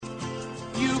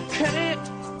can't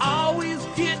always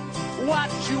get what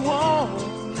you want.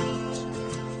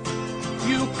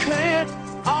 You can't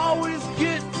always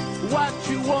get what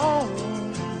you want.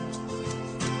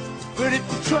 But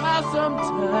if you try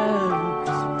sometimes,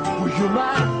 well, you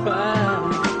might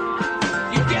find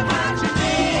you get what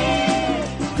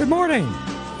you need. Good morning,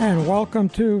 and welcome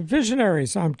to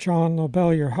Visionaries. I'm John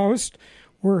Lobel, your host.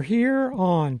 We're here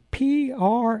on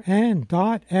PRN.FM.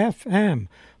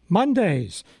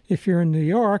 Mondays, if you're in New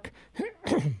York,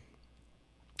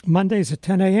 Mondays at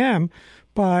 10 a.m.,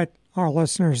 but our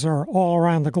listeners are all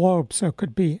around the globe, so it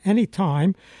could be any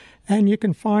time. And you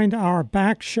can find our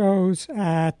back shows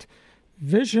at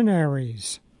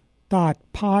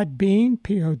visionaries.podbean,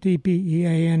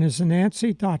 Podbean is in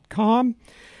Nancy.com.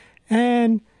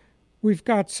 And we've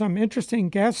got some interesting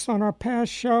guests on our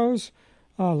past shows.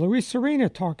 Luis Arena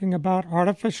talking about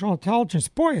artificial intelligence.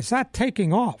 Boy, is that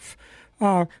taking off.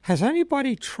 Has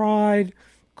anybody tried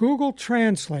Google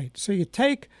Translate? So you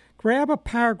grab a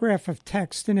paragraph of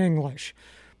text in English,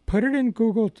 put it in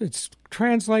Google, it's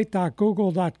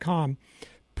translate.google.com,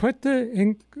 put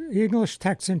the English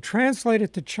text in, translate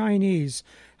it to Chinese,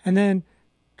 and then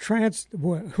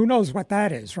who knows what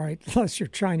that is, right? Unless you're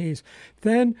Chinese.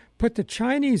 Then put the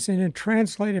Chinese in and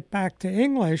translate it back to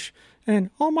English, and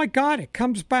oh my God, it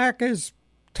comes back as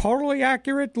totally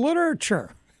accurate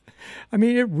literature. I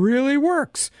mean, it really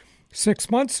works. 6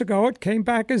 months ago, it came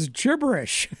back as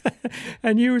gibberish,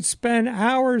 and you would spend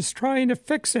hours trying to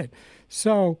fix it.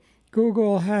 So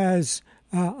Google has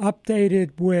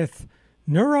updated with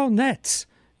neural nets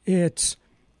its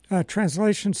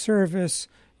translation service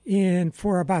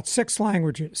for about 6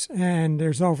 languages, and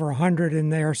there's over 100 in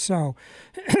there, so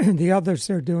the others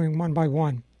they're doing one by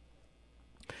one.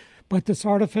 But this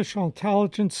artificial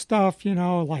intelligence stuff,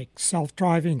 like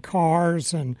self-driving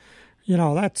cars and,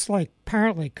 that's like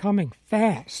apparently coming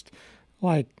fast,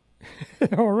 like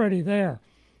already there.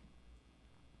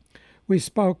 We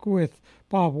spoke with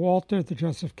Bob Walter, the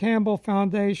Joseph Campbell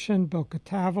Foundation, Bill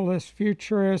Katavalis,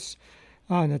 futurist,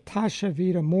 Natasha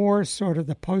Vita-Moore, sort of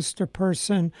the poster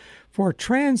person for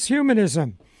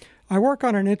transhumanism. I work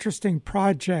on an interesting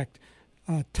project,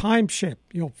 Timeship.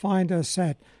 You'll find us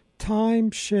at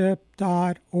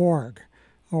timeship.org.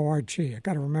 O-R-G. I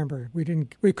got to remember, we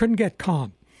couldn't get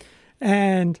com.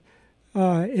 And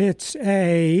it's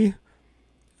a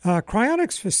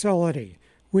cryonics facility.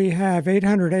 We have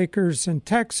 800 acres in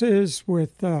Texas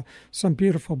with some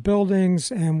beautiful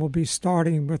buildings, and we'll be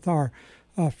starting with our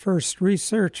first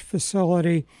research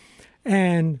facility.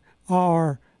 And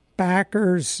our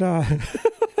backers,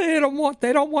 they don't want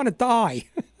to die.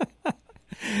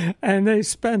 And they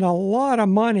spend a lot of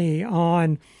money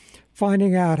on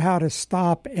finding out how to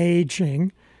stop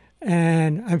aging,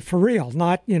 and for real,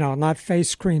 not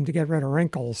face cream to get rid of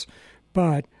wrinkles,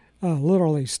 but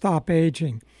literally stop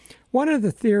aging. One of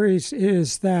the theories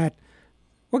is that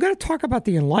we're going to talk about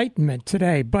the Enlightenment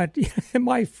today, but in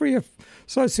my free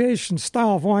association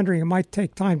style of wandering, it might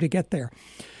take time to get there.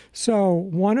 So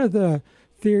one of the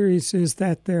theories is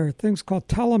that there are things called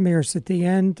telomeres at the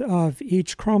end of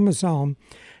each chromosome,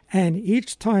 and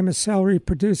each time a cell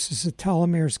reproduces, the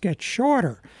telomeres get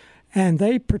shorter, and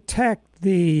they protect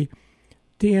the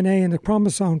DNA in the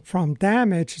chromosome from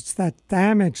damage. It's that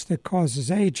damage that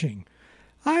causes aging.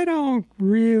 I don't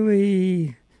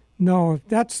really know if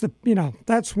that's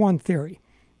that's one theory.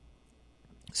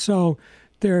 So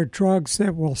there are drugs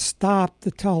that will stop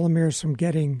the telomeres from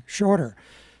getting shorter.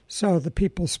 So the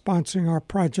people sponsoring our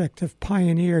project have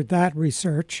pioneered that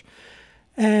research.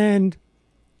 And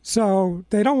so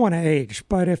they don't want to age,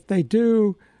 but if they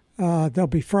do, they'll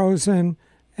be frozen,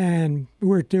 and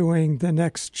we're doing the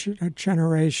next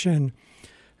generation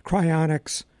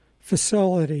cryonics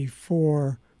facility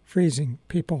for freezing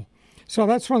people. So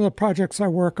that's one of the projects I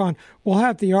work on. We'll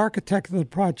have the architect of the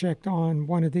project on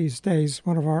one of these days,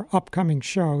 one of our upcoming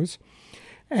shows.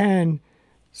 And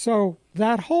so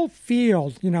that whole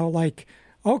field,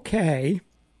 okay,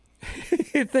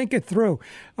 think it through.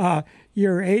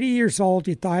 You're 80 years old,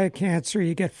 you die of cancer,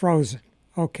 you get frozen.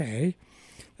 Okay.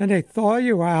 Then they thaw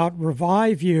you out,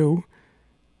 revive you.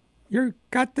 You've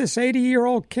got this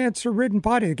 80-year-old cancer-ridden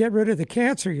body. To get rid of the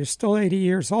cancer, you're still 80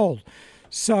 years old.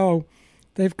 So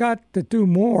they've got to do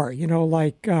more,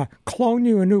 clone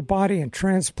you a new body and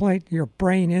transplant your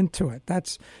brain into it.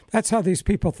 That's how these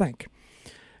people think.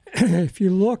 If you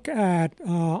look at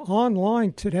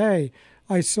online today,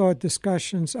 I saw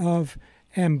discussions of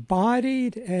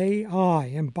embodied AI,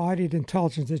 embodied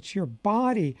intelligence. It's your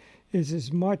body is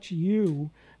as much you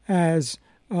as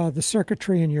the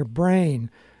circuitry in your brain.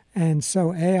 And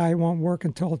so AI won't work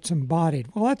until it's embodied.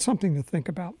 Well, that's something to think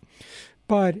about.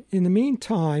 But in the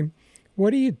meantime,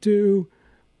 what do you do?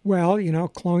 Well,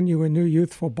 clone you a new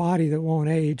youthful body that won't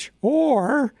age,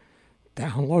 or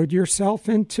download yourself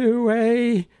into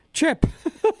a chip.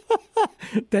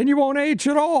 Then you won't age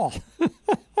at all.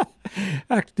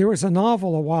 There was a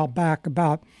novel a while back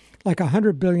about like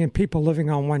 100 billion people living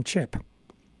on one chip.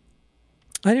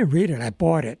 I didn't read it. I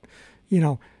bought it.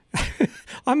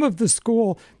 I'm of the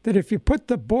school that if you put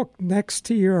the book next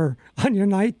to on your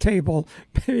night table,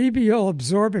 maybe you'll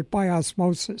absorb it by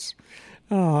osmosis.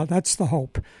 That's the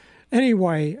hope.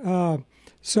 Anyway,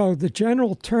 so the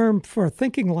general term for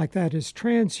thinking like that is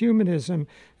transhumanism,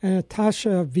 and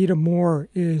Natasha Vita-Moore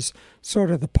is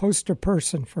sort of the poster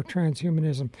person for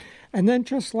transhumanism. And then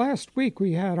just last week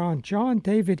we had on John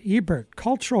David Ebert,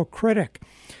 cultural critic,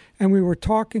 and we were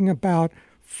talking about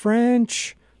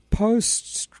French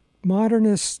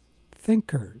postmodernist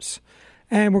thinkers.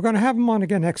 And we're going to have them on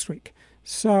again next week.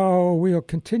 So we'll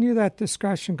continue that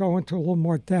discussion, go into a little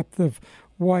more depth of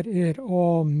what it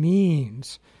all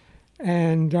means.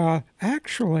 And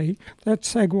actually, that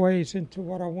segues into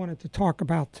what I wanted to talk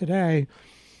about today,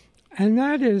 and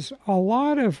that is a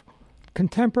lot of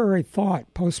contemporary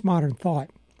thought, postmodern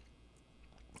thought,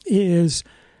 is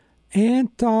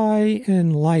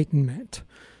anti-enlightenment.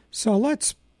 So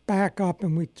let's back up,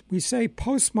 and we say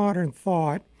postmodern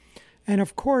thought, and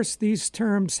of course these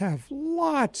terms have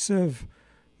lots of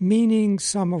meanings,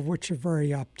 some of which are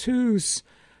very obtuse.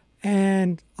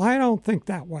 And I don't think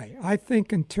that way. I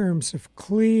think in terms of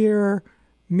clear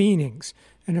meanings.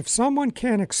 And if someone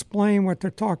can't explain what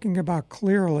they're talking about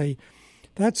clearly,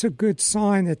 that's a good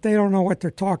sign that they don't know what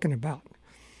they're talking about.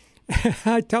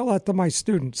 I tell that to my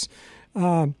students.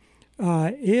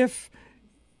 If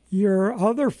your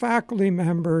other faculty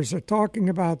members are talking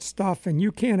about stuff and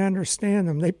you can't understand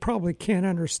them, they probably can't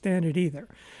understand it either.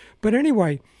 But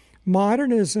anyway,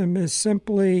 modernism is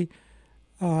simply...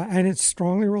 and it's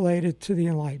strongly related to the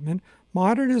Enlightenment.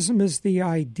 Modernism is the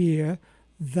idea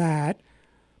that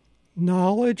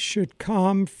knowledge should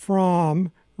come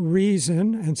from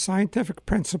reason and scientific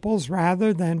principles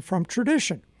rather than from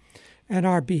tradition. And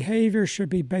our behavior should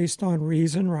be based on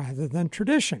reason rather than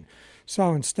tradition.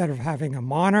 So instead of having a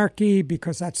monarchy,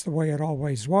 because that's the way it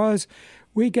always was,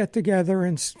 we get together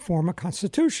and form a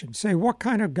constitution. Say what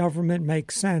kind of government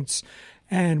makes sense,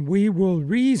 and we will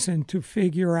reason to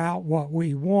figure out what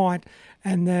we want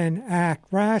and then act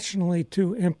rationally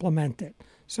to implement it.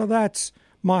 So that's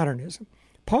modernism.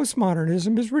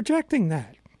 Postmodernism is rejecting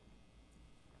that.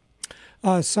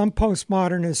 Some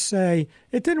postmodernists say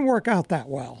it didn't work out that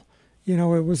well. It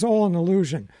was all an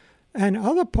illusion. And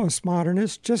other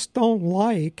postmodernists just don't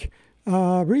like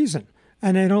reason,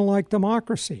 and they don't like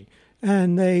democracy.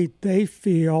 And they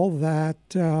feel that,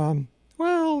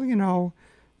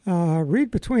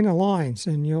 read between the lines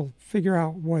and you'll figure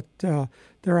out what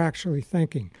they're actually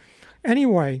thinking.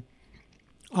 Anyway,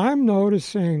 I'm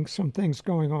noticing some things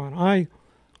going on.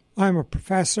 I'm a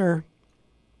professor.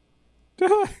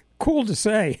 Cool to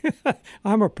say.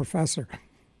 I'm a professor.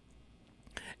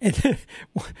 And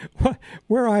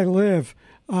where I live,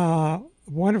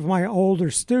 one of my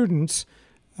older students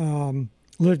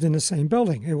lived in the same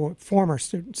building. They were former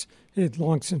students. He had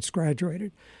long since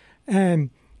graduated. And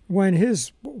when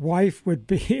his wife would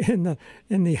be in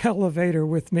the elevator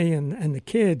with me and the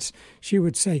kids, she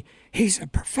would say, "He's a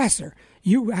professor.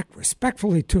 You act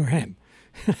respectfully to him."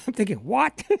 I'm thinking,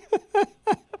 what?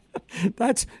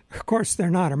 Of course, they're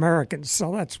not Americans,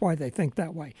 so that's why they think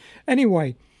that way.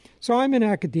 Anyway, so I'm in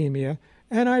academia,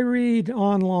 and I read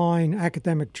online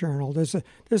academic journal. There's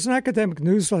an academic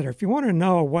newsletter. If you want to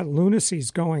know what lunacy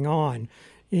is going on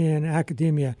in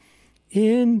academia,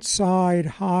 Inside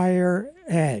Higher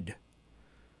Ed,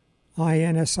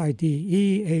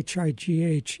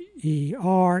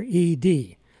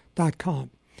 INSIDEHIGHERED.com.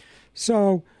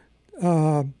 So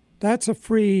that's a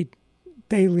free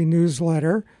daily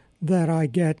newsletter that I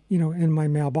get, in my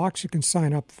mailbox. You can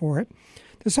sign up for it.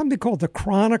 There's something called the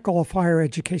Chronicle of Higher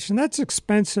Education. That's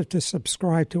expensive to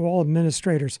subscribe to. All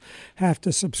administrators have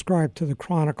to subscribe to the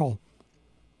Chronicle.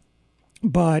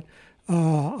 But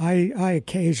I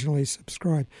occasionally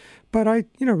subscribe. But I,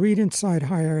 read Inside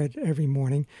Higher Ed every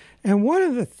morning. And one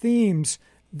of the themes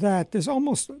that there's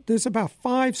about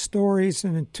 5 stories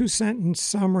and a 2-sentence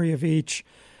summary of each.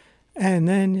 And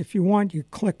then if you want, you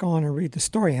click on and read the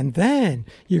story. And then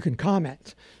you can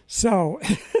comment. So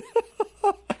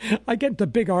I get into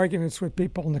big arguments with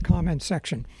people in the comment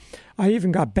section. I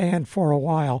even got banned for a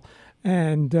while.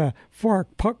 And for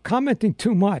commenting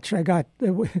too much, I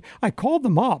called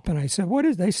them up and I said, "What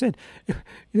is?" They said,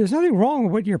 "There's nothing wrong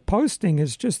with what you're posting.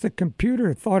 It's just the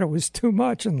computer thought it was too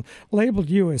much and labeled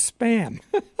you as spam."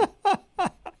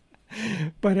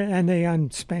 And they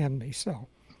unspammed me, so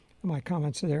my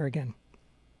comments are there again.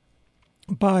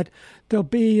 But there'll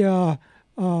be a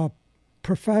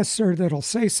professor that'll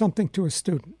say something to a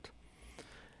student.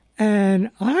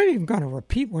 And I'm not even going to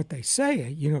repeat what they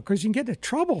say, because you can get in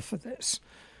trouble for this.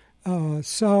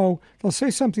 So they'll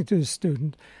say something to the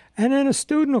student, and then a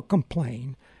student will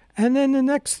complain. And then the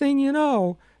next thing you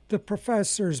know, the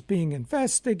professor's being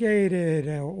investigated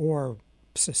or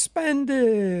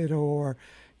suspended or,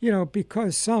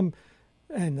 because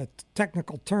and the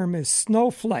technical term is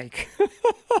snowflake.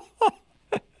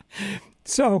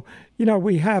 So,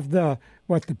 we have the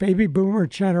baby boomer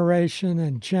generation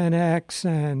and Gen X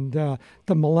and the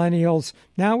millennials.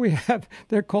 Now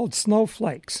they're called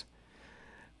snowflakes.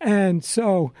 And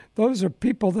so those are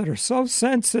people that are so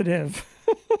sensitive.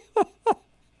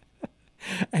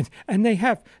 And they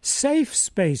have safe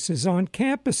spaces on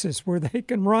campuses where they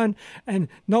can run and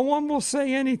no one will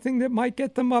say anything that might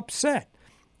get them upset.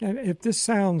 And if this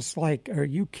sounds like, are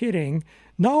you kidding?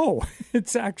 No,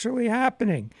 it's actually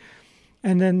happening.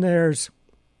 And then there's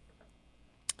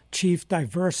chief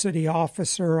diversity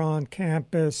officer on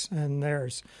campus, and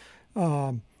there's,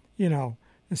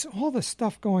 there's all this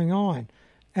stuff going on.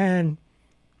 And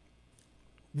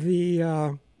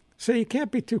so you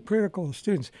can't be too critical of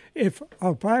students.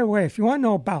 By the way, if you want to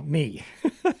know about me,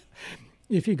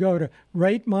 if you go to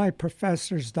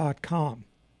ratemyprofessors.com,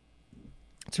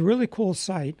 it's a really cool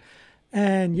site,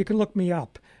 and you can look me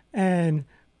up. And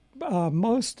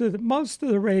most of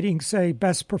the ratings say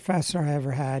best professor I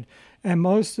ever had, and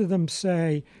most of them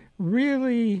say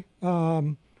really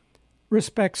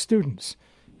respect students.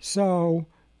 So,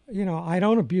 I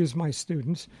don't abuse my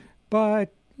students,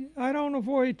 but I don't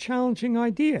avoid challenging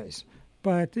ideas.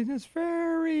 But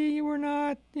we're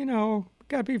not,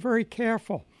 got to be very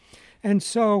careful. And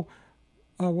so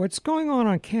what's going on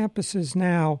campuses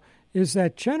now is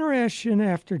that generation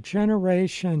after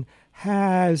generation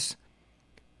has,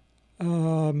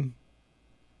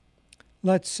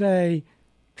 let's say,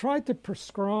 tried to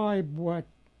prescribe what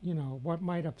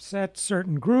might upset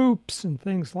certain groups and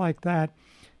things like that.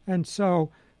 And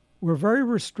so we're very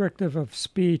restrictive of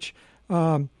speech.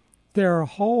 There are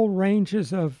whole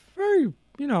ranges of very,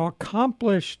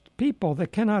 accomplished people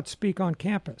that cannot speak on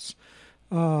campus.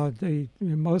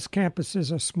 Most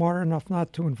campuses are smart enough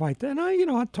not to invite them.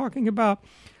 And I'm talking about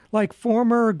like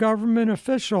former government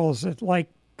officials at like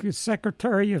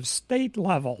Secretary of State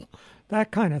level, that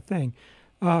kind of thing,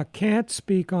 can't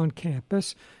speak on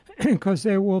campus because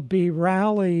there will be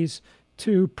rallies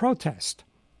to protest.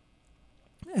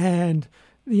 And,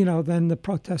 then the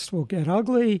protest will get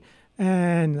ugly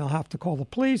and they'll have to call the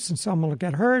police and someone will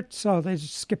get hurt. So they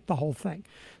just skip the whole thing.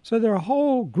 So there are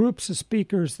whole groups of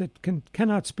speakers that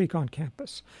cannot speak on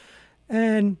campus.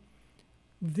 And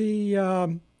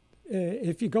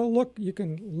if you go look, you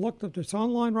can look up, it's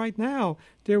online right now.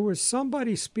 There was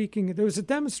somebody speaking, there was a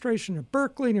demonstration at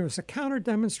Berkeley, and there was a counter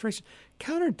demonstration.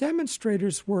 Counter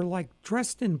demonstrators were like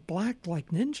dressed in black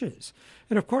like ninjas.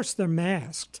 And of course they're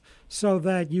masked so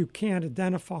that you can't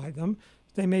identify them.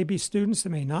 They may be students, they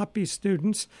may not be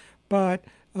students, but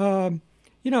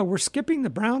we're skipping the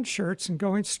brown shirts and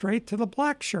going straight to the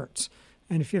black shirts.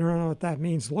 And if you don't know what that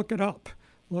means, look it up.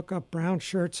 Look up brown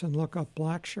shirts and look up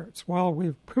black shirts. Well,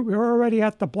 we're already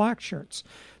at the black shirts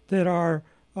that are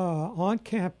on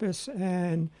campus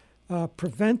and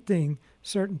preventing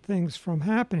certain things from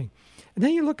happening. And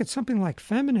then you look at something like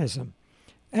feminism.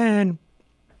 And,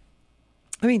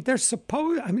 you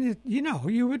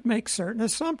would make certain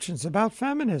assumptions about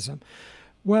feminism.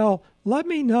 Well, let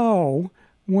me know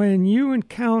when you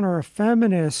encounter a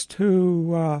feminist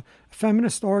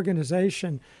feminist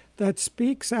organization that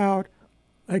speaks out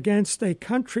against a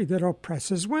country that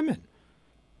oppresses women.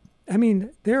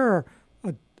 There are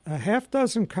a half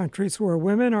dozen countries where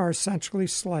women are essentially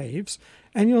slaves,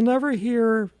 and you'll never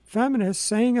hear feminists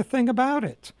saying a thing about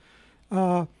it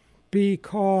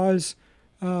because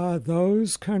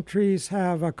those countries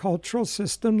have a cultural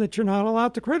system that you're not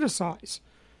allowed to criticize.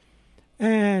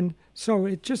 And so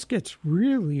it just gets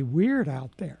really weird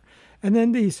out there. And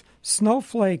then these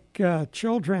snowflake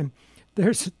children,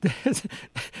 there's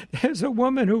a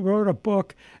woman who wrote a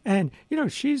book, and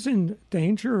she's in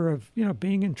danger of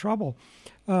being in trouble.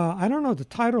 I don't know the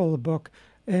title of the book,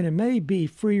 and it may be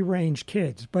Free Range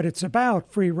Kids, but it's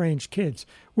about free range kids,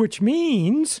 which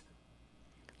means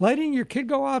letting your kid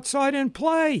go outside and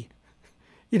play,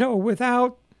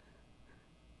 without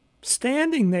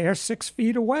standing there 6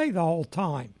 feet away the whole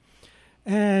time.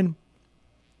 And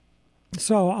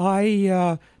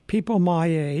so people my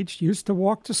age used to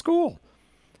walk to school.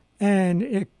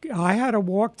 And I had to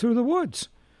walk through the woods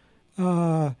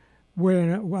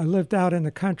when I lived out in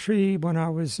the country when I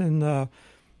was in the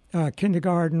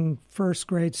kindergarten, first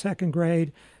grade, second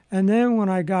grade. And then when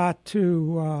I got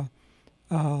to,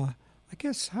 I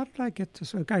guess, how did I get to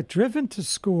school? I got driven to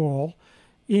school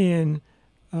in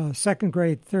second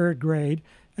grade, third grade.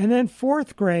 And then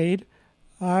fourth grade,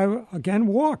 I again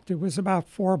walked. It was about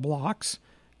 4 blocks.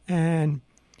 And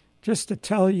just to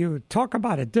tell you, talk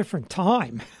about a different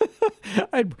time.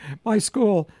 My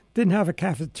school didn't have a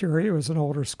cafeteria. It was an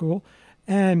older school.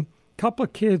 And a couple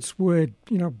of kids would,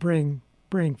 bring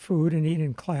food and eat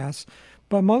in class.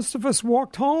 But most of us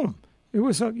walked home. It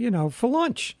was, for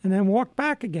lunch and then walked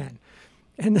back again.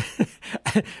 And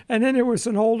and then there was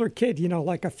an older kid,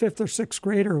 like a 5th or 6th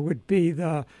grader would be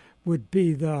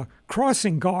the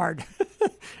crossing guard.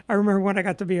 I remember when I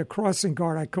got to be a crossing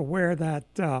guard, I could wear that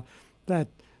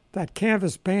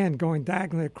canvas band going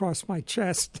diagonally across my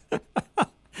chest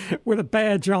with a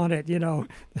badge on it,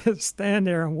 stand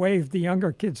there and wave the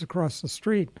younger kids across the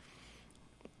street.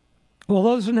 Well,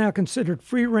 those are now considered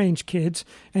free-range kids,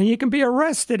 and you can be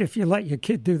arrested if you let your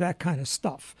kid do that kind of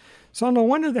stuff. So no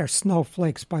wonder they're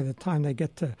snowflakes by the time they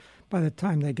get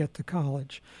to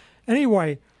college.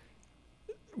 Anyway,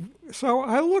 so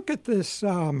I look at this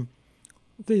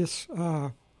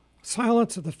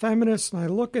silence of the feminists, and I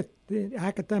look at the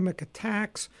academic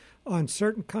attacks on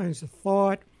certain kinds of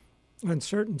thought, on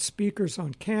certain speakers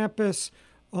on campus,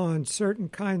 on certain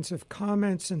kinds of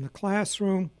comments in the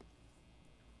classroom.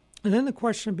 And then the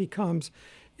question becomes,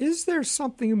 is there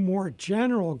something more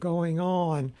general going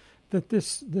on that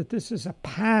this is a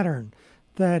pattern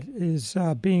that is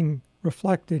being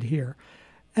reflected here?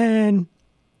 And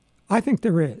I think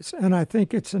there is, and I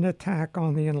think it's an attack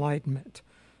on the Enlightenment.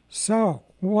 So,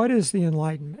 what is the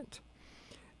Enlightenment?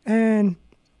 And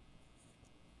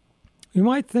you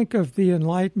might think of the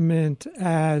Enlightenment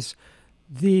as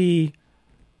the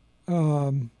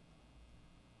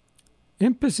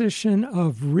imposition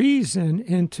of reason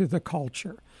into the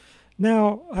culture.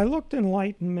 Now, I looked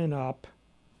Enlightenment up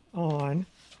on,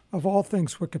 of all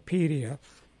things, Wikipedia.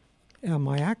 And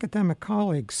my academic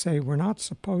colleagues say we're not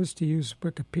supposed to use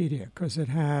Wikipedia because it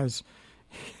has,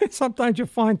 sometimes you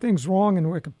find things wrong in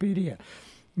Wikipedia.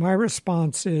 My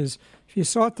response is, if you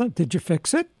saw it, did you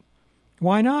fix it?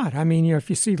 Why not? I mean, if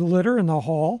you see litter in the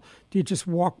hall, do you just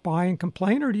walk by and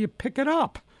complain, or do you pick it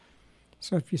up?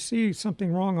 So if you see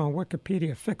something wrong on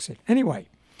Wikipedia, fix it. Anyway,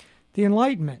 the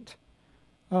Enlightenment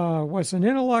was an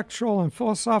intellectual and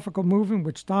philosophical movement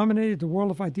which dominated the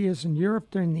world of ideas in Europe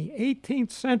during the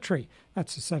 18th century.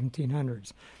 That's the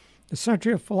 1700s. The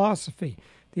century of philosophy.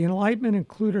 The Enlightenment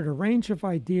included a range of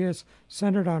ideas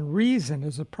centered on reason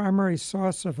as a primary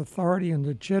source of authority and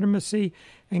legitimacy,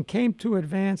 and came to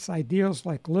advance ideals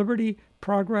like liberty,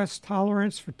 progress,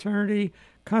 tolerance, fraternity,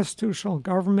 constitutional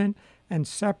government, and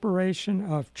separation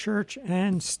of church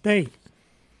and state.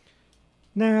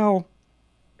 Now,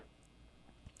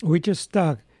 we just,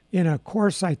 in a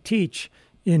course I teach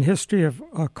in history of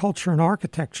culture and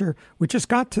architecture, we just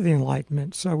got to the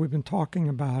Enlightenment, so we've been talking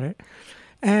about it.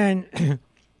 And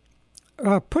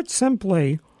put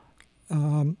simply,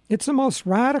 it's the most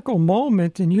radical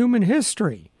moment in human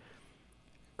history,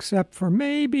 except for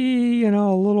maybe,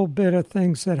 a little bit of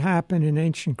things that happened in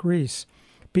ancient Greece,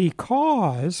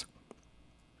 because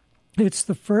it's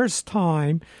the first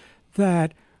time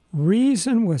that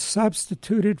reason was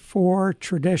substituted for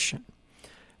tradition.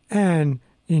 And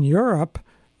in Europe,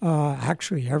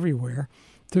 actually everywhere,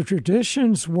 the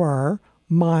traditions were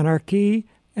monarchy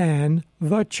and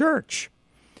the church.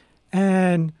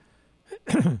 And,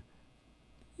 how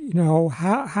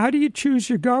do you choose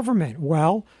your government?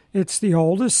 Well, it's the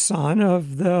oldest son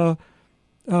of the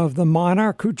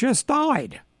monarch who just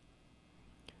died.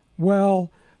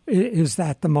 Well, is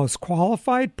that the most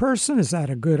qualified person? Is that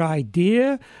a good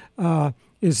idea?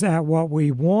 Is that what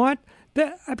we want?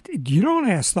 You don't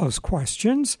ask those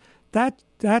questions.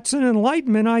 That's an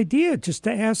Enlightenment idea, just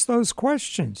to ask those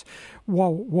questions.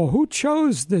 Well, who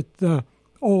chose the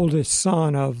oldest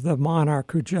son of the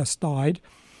monarch who just died?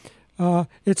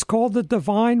 It's called the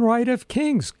divine right of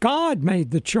kings. God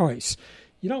made the choice.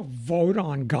 You don't vote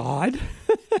on God.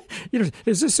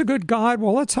 Is this a good God?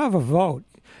 Well, let's have a vote.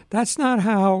 That's not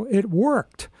how it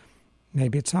worked.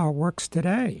 Maybe it's how it works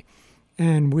today.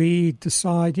 And we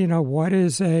decide, what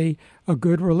is a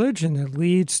good religion that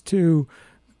leads to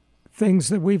things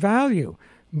that we value.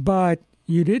 But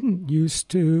you didn't used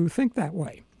to think that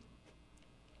way.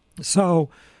 So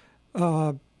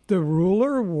the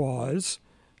ruler was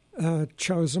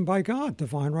chosen by God,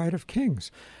 divine right of kings.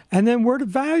 And then where did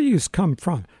values come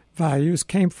from? Values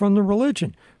came from the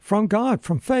religion, from God,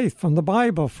 from faith, from the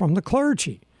Bible, from the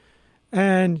clergy.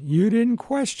 And you didn't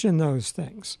question those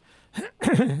things.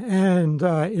 And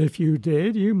if you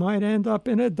did, you might end up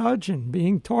in a dungeon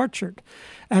being tortured.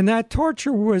 And that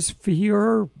torture was for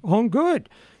your own good.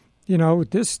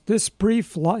 This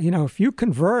brief, if you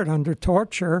convert under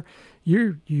torture,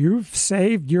 you've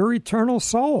saved your eternal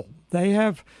soul. They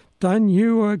have done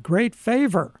you a great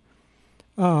favor,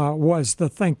 was the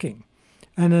thinking.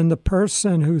 And then the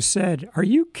person who said, "Are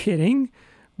you kidding?"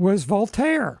 was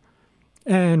Voltaire.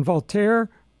 And Voltaire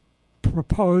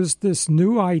proposed this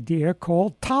new idea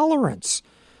called tolerance.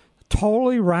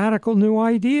 Totally radical new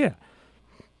idea.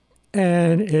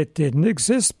 And it didn't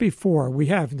exist before. We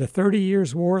have the 30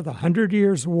 Years' War, the 100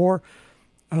 Years' War,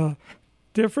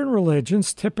 different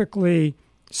religions, typically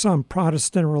some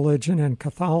Protestant religion and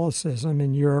Catholicism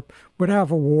in Europe, would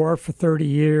have a war for 30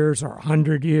 years or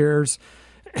 100 years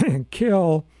and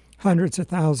kill hundreds of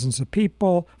thousands of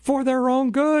people for their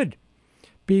own good.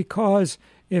 Because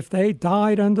if they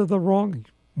died under the wrong,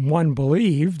 one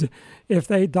believed, if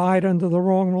they died under the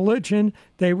wrong religion,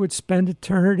 they would spend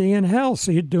eternity in hell.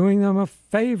 So you're doing them a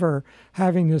favor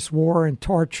having this war and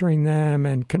torturing them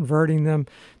and converting them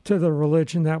to the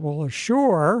religion that will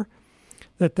assure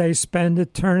that they spend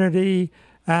eternity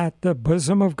at the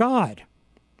bosom of God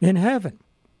in heaven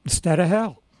instead of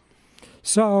hell.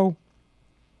 So,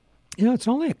 it's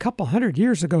only a couple hundred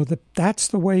years ago that's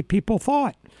the way people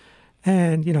thought.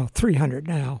 And, 300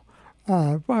 now,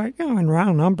 in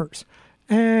round numbers.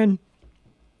 And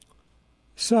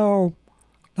so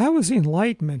that was the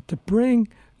Enlightenment, to bring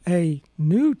a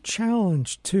new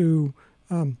challenge to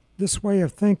this way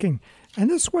of thinking. And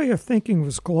this way of thinking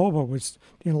was global. The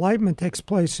Enlightenment takes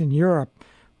place in Europe.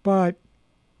 But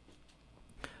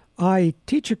I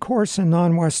teach a course in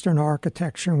non-Western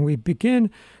architecture, and we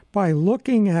begin by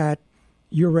looking at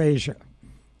Eurasia.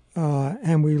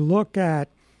 And we look at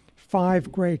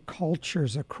 5 great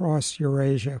cultures across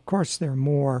Eurasia. Of course, there are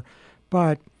more,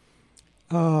 but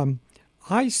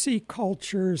I see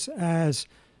cultures as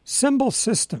symbol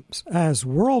systems, as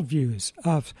worldviews,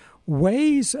 of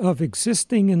ways of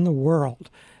existing in the world.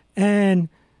 And,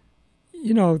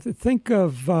 think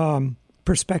of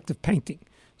perspective painting.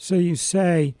 So you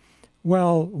say,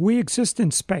 well, we exist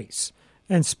in space,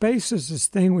 and space is this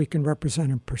thing we can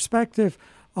represent in perspective.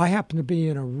 I happen to be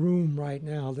in a room right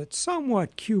now that's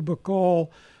somewhat cubical.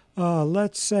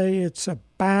 Let's say it's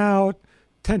about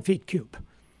 10 feet cube,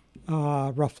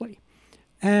 roughly.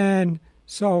 And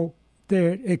so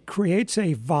it creates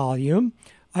a volume.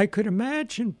 I could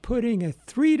imagine putting a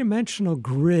 3-dimensional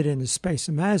grid into space.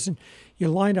 Imagine you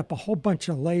line up a whole bunch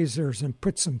of lasers and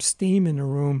put some steam in the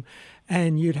room,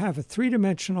 and you'd have a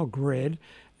 3-dimensional grid,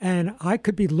 and I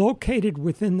could be located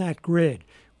within that grid.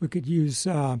 We could use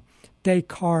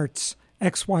Descartes'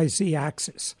 XYZ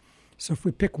axis. So if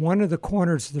we pick one of the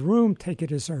corners of the room, take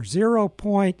it as our 0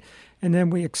 point, and then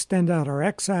we extend out our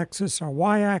x-axis, our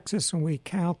y-axis, and we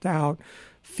count out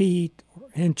feet or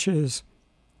inches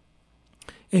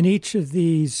in each of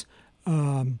these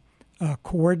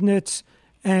coordinates,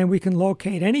 and we can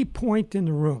locate any point in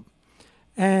the room.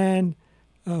 And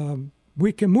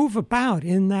we can move about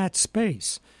in that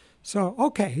space.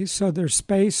 So, so there's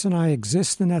space and I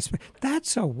exist in that space.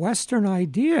 That's a Western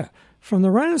idea from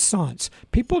the Renaissance.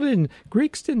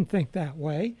 Greeks didn't think that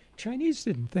way. Chinese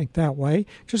didn't think that way.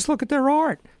 Just look at their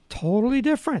art. Totally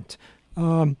different.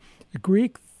 Ancient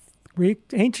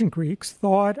Greeks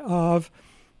thought of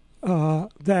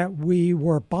that we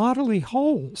were bodily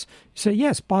wholes. You say,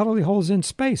 yes, bodily wholes in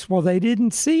space. Well, they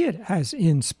didn't see it as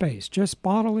in space, just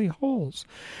bodily wholes.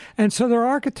 And so their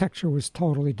architecture was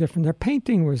totally different. Their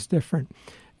painting was different.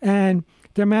 And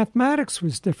their mathematics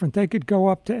was different. They could go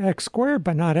up to x squared,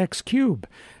 but not x cubed.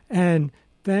 And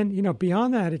then,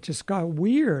 beyond that, it just got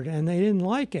weird, and they didn't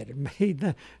like it.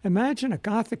 Imagine a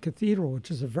Gothic cathedral, which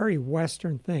is a very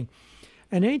Western thing.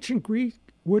 An ancient Greek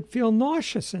would feel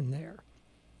nauseous in there.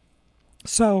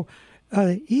 So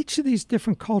each of these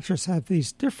different cultures have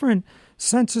these different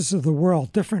senses of the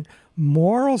world, different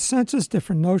moral senses,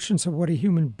 different notions of what a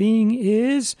human being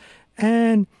is,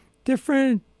 and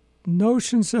different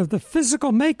notions of the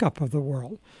physical makeup of the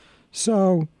world.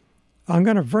 So I'm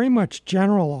going to very much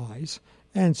generalize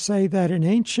and say that in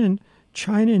ancient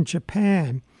China and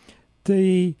Japan,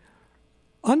 the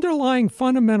underlying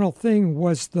fundamental thing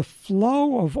was the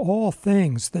flow of all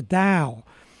things, the Tao.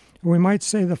 We might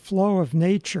say the flow of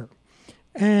nature.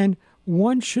 And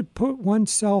one should put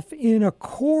oneself in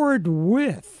accord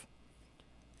with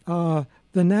the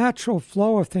natural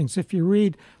flow of things. If you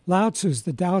read Lao Tzu's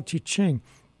The Tao Te Ching,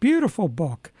 beautiful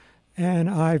book. And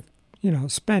I've,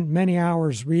 spent many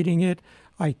hours reading it.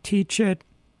 I teach it.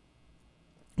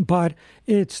 But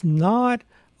it's not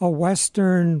a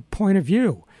Western point of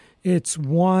view. It's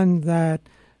one that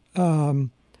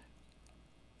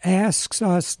asks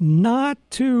us not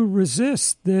to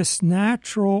resist this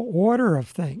natural order of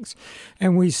things.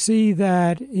 And we see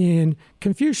that in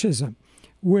Confucianism,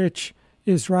 which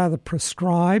is rather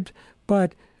prescribed,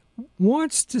 but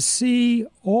wants to see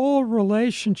all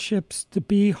relationships to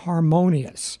be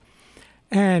harmonious.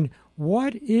 And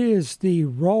what is the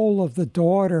role of the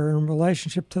daughter in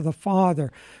relationship to the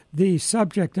father, the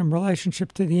subject in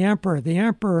relationship to the emperor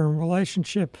in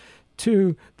relationship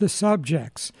to the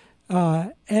subjects?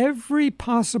 Every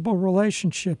possible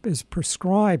relationship is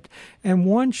prescribed, and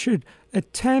one should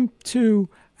attempt to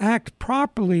act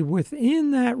properly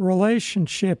within that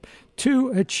relationship to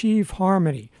achieve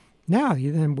harmony. Now,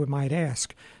 you then might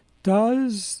ask,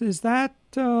 is that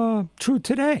true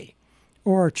today?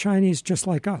 Or Chinese just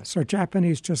like us, or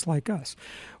Japanese just like us?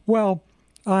 Well,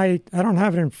 I don't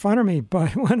have it in front of me,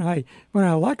 but when I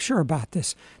lecture about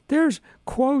this, there's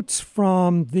quotes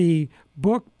from the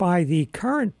book by the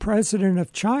current president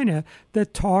of China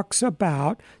that talks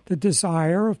about the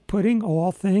desire of putting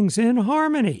all things in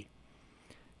harmony.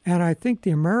 And I think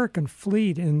the American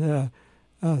fleet in the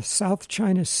South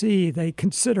China Sea, they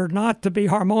consider not to be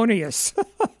harmonious.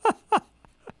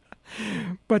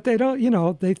 But they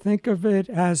don't, they think of it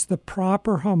as the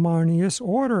proper harmonious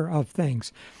order of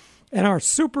things. And our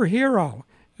superhero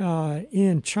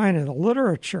in China, the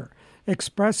literature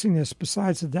expressing this,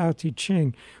 besides the Tao Te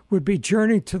Ching, would be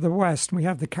Journey to the West. We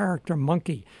have the character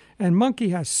Monkey. And Monkey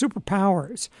has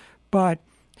superpowers, but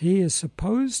he is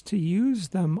supposed to use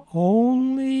them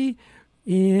only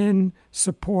in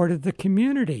support of the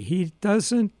community. He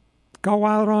doesn't go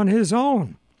out on his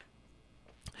own.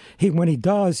 When he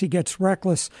does, he gets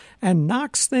reckless and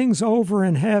knocks things over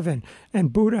in heaven,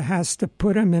 and Buddha has to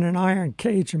put him in an iron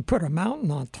cage and put a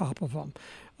mountain on top of him.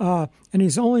 And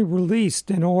he's only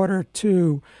released in order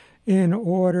to help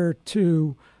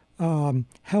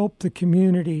the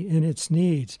community in its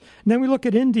needs. And then we look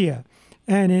at India,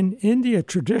 and in India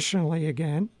traditionally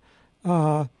again,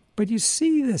 but you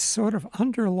see this sort of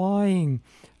underlying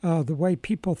the way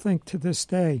people think to this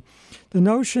day. The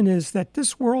notion is that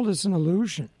this world is an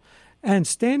illusion, and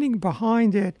standing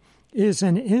behind it is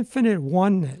an infinite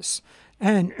oneness.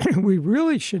 And we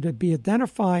really should be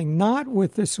identifying not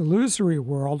with this illusory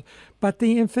world, but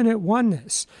the infinite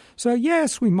oneness. So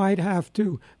yes, we might have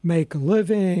to make a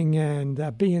living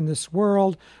and be in this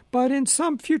world, but in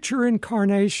some future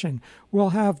incarnation, we'll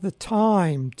have the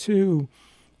time to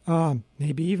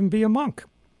maybe even be a monk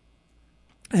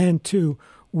and to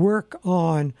work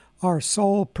on our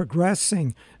soul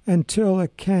progressing until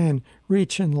it can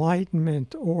reach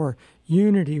enlightenment or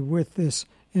unity with this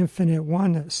infinite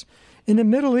oneness. In the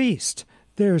Middle East,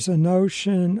 there's a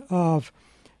notion of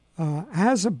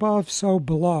as above, so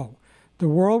below. The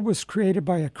world was created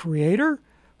by a creator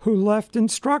who left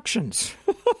instructions.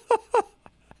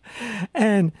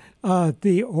 And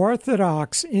the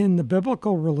Orthodox in the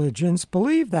biblical religions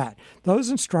believe that. Those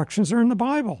instructions are in the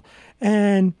Bible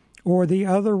or the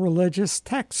other religious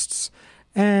texts.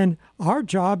 And our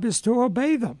job is to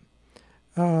obey them.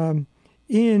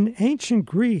 In ancient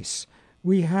Greece,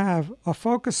 we have a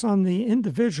focus on the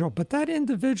individual, but that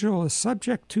individual is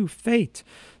subject to fate.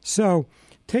 So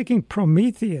taking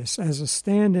Prometheus as a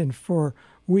stand-in for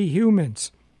we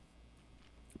humans,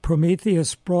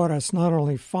 Prometheus brought us not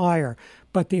only fire,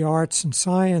 but the arts and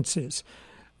sciences.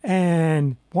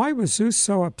 And why was Zeus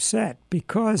so upset?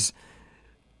 Because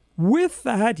with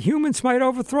that, humans might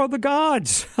overthrow the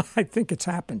gods. I think it's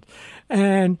happened.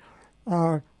 And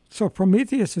so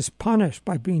Prometheus is punished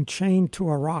by being chained to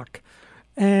a rock.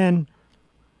 And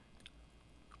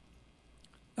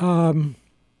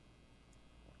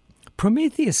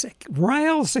Prometheus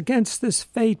rails against this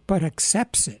fate, but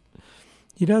accepts it.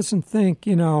 He doesn't think,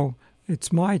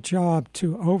 it's my job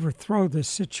to overthrow this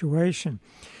situation.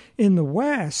 In the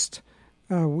West,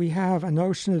 we have a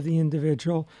notion of the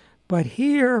individual, but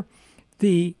here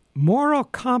the moral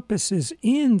compass is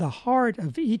in the heart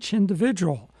of each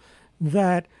individual,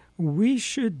 that we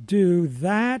should do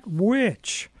that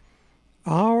which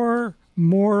our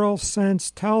moral sense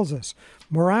tells us.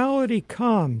 Morality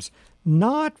comes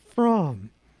not from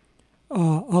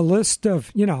a list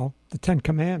of, the 10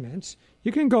 Commandments.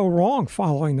 You can go wrong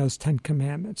following those 10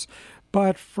 Commandments,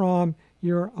 but from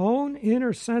your own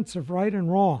inner sense of right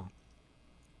and wrong.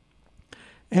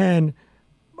 And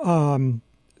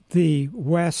the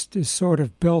West is sort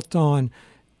of built on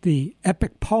the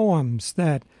epic poems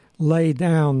that lay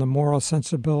down the moral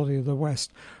sensibility of the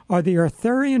West, are the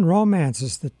Arthurian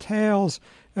romances, the tales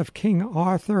of King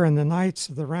Arthur and the Knights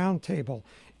of the Round Table.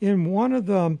 In one of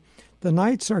them, the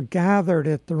knights are gathered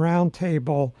at the Round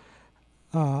Table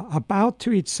about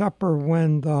to eat supper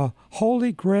when the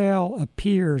Holy Grail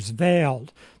appears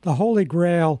veiled. The Holy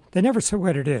Grail, they never say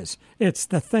what it is. It's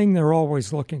the thing they're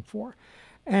always looking for.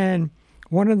 And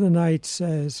one of the knights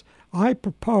says, I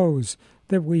propose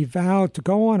that we vow to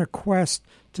go on a quest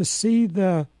to see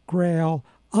the Grail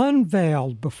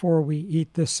unveiled before we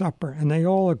eat the supper. And they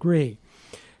all agree.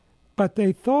 But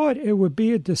they thought it would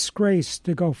be a disgrace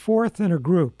to go forth in a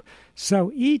group.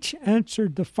 So each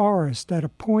entered the forest at a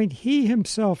point he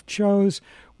himself chose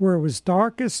where it was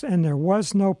darkest and there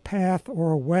was no path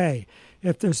or way.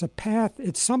 If there's a path,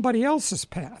 it's somebody else's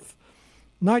path,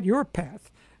 not your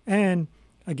path. And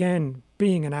again,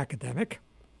 being an academic,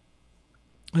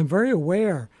 I'm very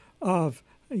aware of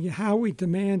how we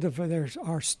demand of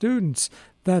our students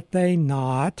that they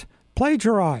not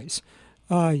plagiarize.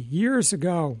 Years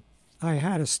ago, I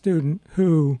had a student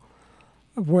who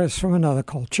was from another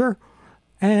culture,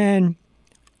 and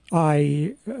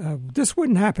this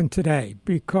wouldn't happen today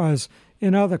because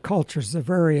in other cultures they're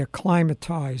very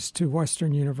acclimatized to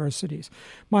Western universities.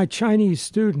 My Chinese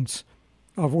students,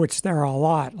 of which there are a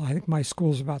lot, I think my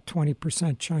school's about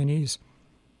 20% Chinese.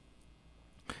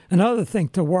 Another thing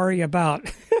to worry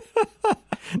about,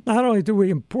 not only do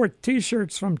we import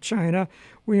T-shirts from China,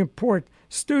 we import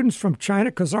students from China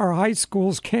because our high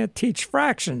schools can't teach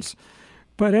fractions.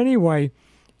 But anyway,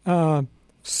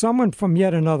 someone from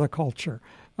yet another culture,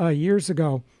 years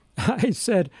ago, I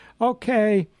said,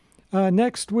 okay,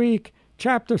 next week,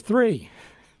 chapter 3.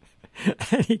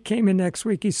 And he came in next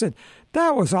week, he said,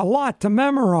 that was a lot to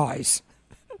memorize.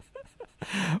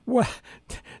 Well,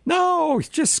 no,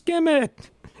 just skim it.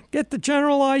 Get the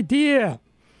general idea.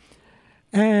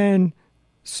 And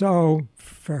so,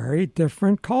 very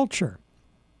different culture.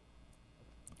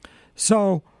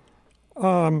 So,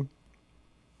 in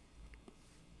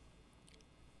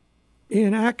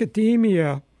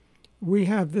academia, we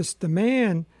have this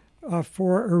demand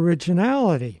for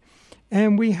originality.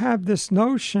 And we have this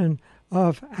notion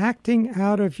of acting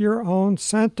out of your own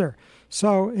center.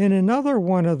 So in another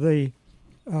one of the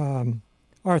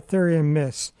Arthurian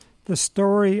myths, the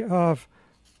story of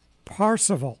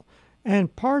Parsifal.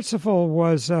 And Parsifal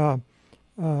was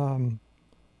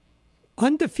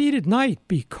undefeated knight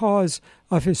because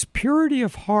of his purity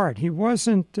of heart. He was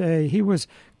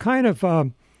kind of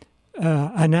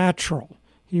a natural.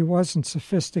 He wasn't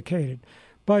sophisticated.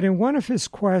 But in one of his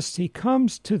quests, he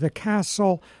comes to the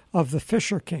castle of the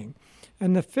Fisher King.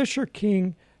 And the Fisher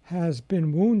King has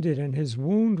been wounded, and his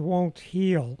wound won't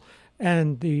heal.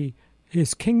 And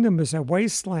his kingdom is a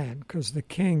wasteland because the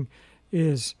king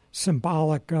is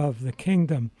symbolic of the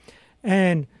kingdom.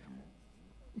 And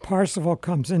Parsifal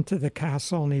comes into the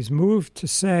castle, and he's moved to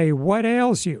say, what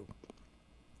ails you?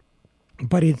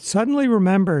 But he suddenly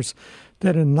remembers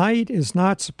that a knight is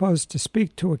not supposed to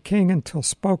speak to a king until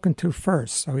spoken to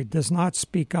first, so he does not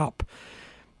speak up.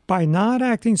 By not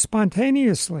acting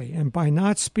spontaneously and by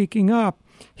not speaking up,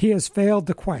 he has failed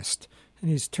the quest, and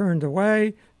he's turned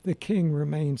away. The king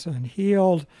remains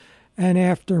unhealed, and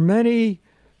after many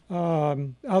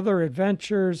other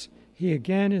adventures, he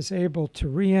again is able to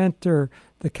re-enter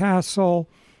the castle,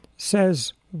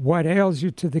 says, what ails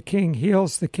you to the king,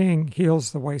 heals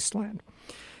the wasteland.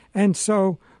 And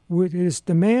so it is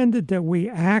demanded that we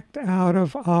act out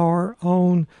of our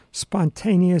own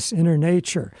spontaneous inner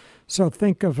nature. So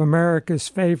think of America's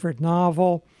favorite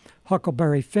novel,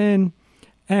 Huckleberry Finn,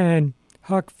 and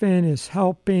Huck Finn is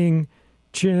helping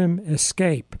Jim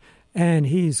escape. And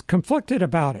he's conflicted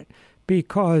about it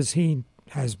because he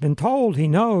has been told, he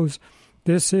knows,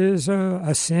 this is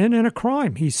a sin and a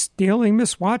crime. He's stealing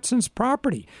Miss Watson's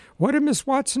property. What did Miss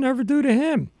Watson ever do to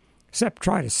him? Except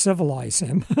try to civilize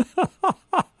him.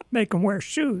 Make him wear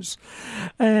shoes.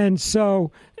 And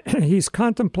so he's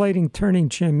contemplating turning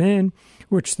Jim in,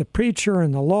 which the preacher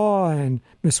and the law and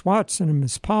Miss Watson and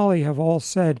Miss Polly have all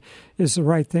said is the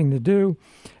right thing to do.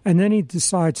 And then he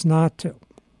decides not to.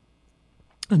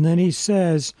 And then he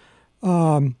says,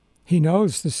 he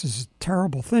knows this is a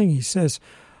terrible thing. He says,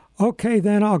 okay,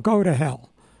 then I'll go to hell.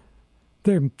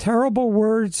 They're terrible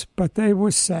words, but they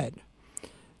were said.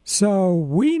 So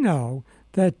we know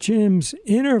that Jim's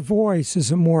inner voice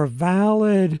is a more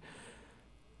valid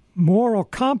moral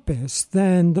compass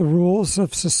than the rules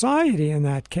of society in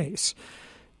that case.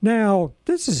 Now,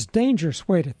 this is a dangerous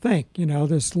way to think.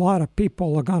 There's a lot of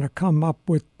people are going to come up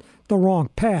with the wrong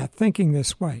path thinking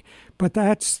this way. But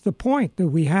that's the point, that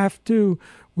we have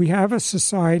a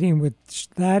society in which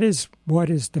that is what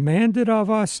is demanded of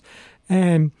us,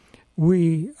 and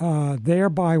we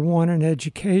thereby want an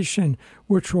education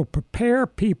which will prepare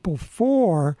people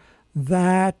for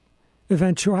that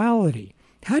eventuality.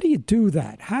 How do you do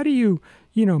that? How do you,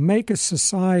 make a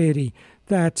society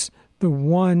that's the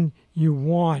one you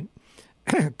want.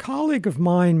 A colleague of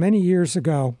mine many years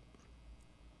ago,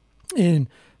 in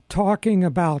talking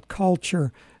about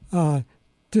culture,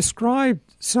 described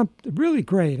something really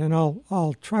great, and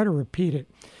I'll try to repeat it.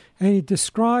 And he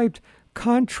described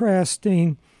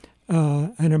contrasting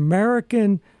an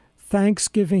American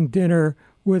Thanksgiving dinner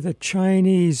with a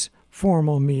Chinese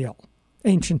formal meal,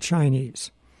 ancient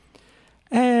Chinese.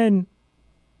 And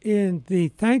in the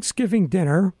Thanksgiving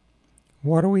dinner,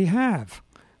 what do we have?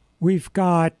 We've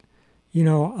got,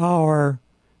 our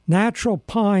natural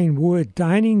pine wood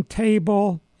dining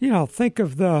table. Think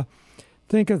of the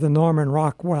Norman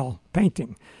Rockwell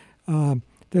painting.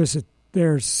 There's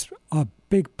a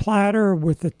big platter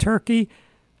with the turkey,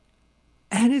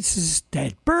 and it's this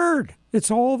dead bird. It's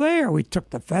all there. We took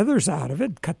the feathers out of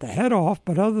it, cut the head off,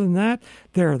 but other than that,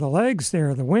 there are the legs, there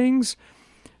are the wings,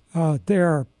 there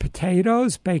are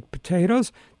potatoes, baked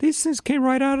potatoes. These things came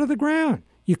right out of the ground.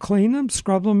 You clean them,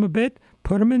 scrub them a bit,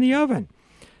 put them in the oven.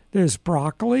 There's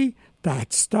broccoli,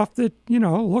 that stuff that,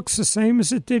 looks the same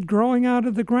as it did growing out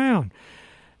of the ground.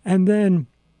 And then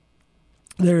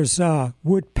there's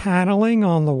wood paneling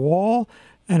on the wall,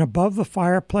 and above the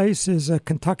fireplace is a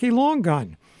Kentucky long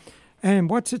gun. And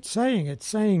what's it saying? It's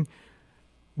saying,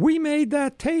 we made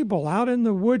that table out in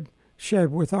the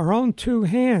woodshed with our own two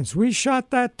hands. We shot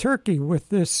that turkey with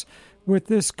this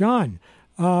gun.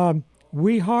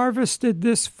 We harvested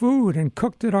this food and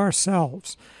cooked it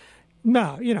ourselves.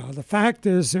 Now, the fact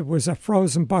is it was a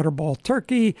frozen butterball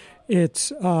turkey.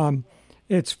 It's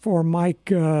for Mike,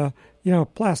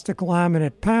 plastic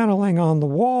laminate paneling on the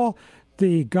wall.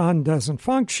 The gun doesn't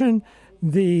function.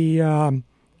 The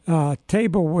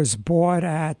table was bought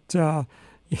at,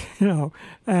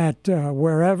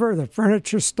 wherever, the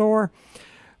furniture store.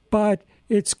 But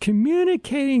it's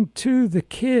communicating to the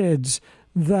kids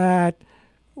that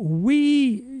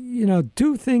we,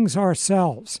 do things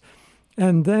ourselves.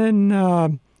 And then,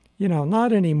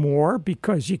 not anymore,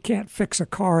 because you can't fix a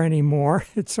car anymore.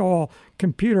 It's all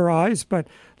computerized. But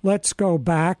let's go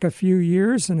back a few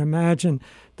years and imagine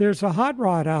there's a hot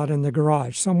rod out in the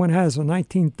garage. Someone has a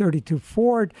 1932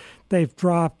 Ford. They've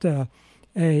dropped a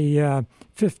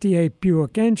 58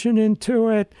 Buick engine into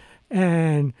it,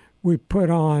 and we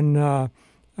put on 2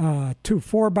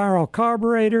 4-barrel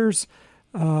carburetors,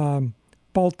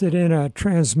 bolted in a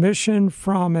transmission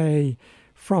from a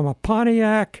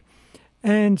Pontiac.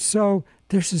 And so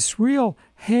there's this real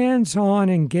hands-on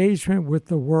engagement with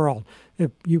the world.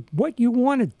 What you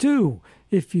want to do,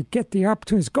 if you get the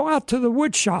opportunity, is go out to the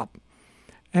wood shop.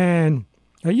 And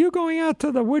are you going out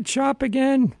to the wood shop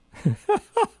again?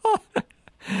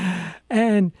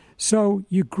 And so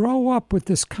you grow up with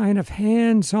this kind of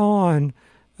hands-on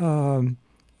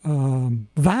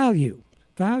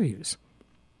values.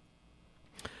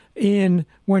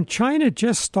 When China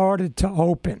just started to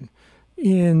open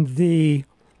in the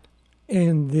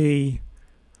early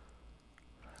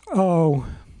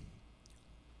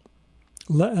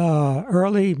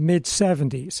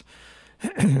mid-70s,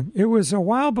 it was a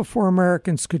while before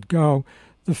Americans could go.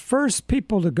 The first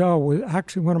people to go was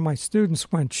actually one of my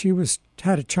students went. She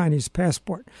had a Chinese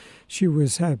passport. She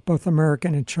had both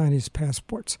American and Chinese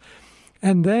passports.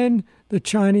 And then the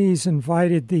Chinese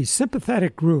invited these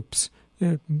sympathetic groups,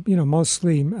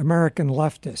 mostly American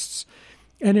leftists.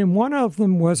 And in one of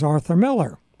them was Arthur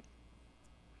Miller,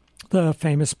 the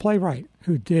famous playwright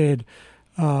who did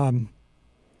Death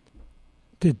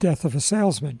of a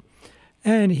Salesman.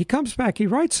 And he comes back, he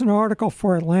writes an article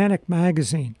for Atlantic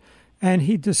magazine, and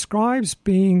he describes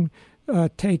being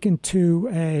taken to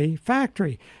a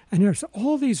factory. And there's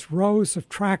all these rows of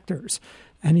tractors.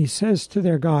 And he says to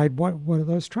their guide, what are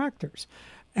those tractors?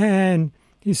 And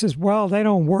he says, well, they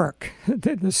don't work.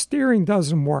 The steering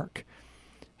doesn't work.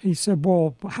 He said,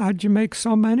 well, how'd you make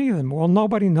so many of them? Well,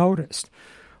 nobody noticed.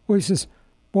 Well, he says,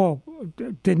 well,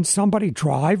 didn't somebody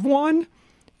drive one?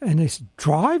 And they said,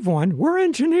 drive one? We're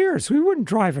engineers. We wouldn't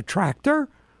drive a tractor.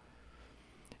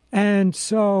 And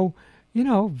so,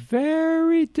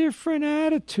 very different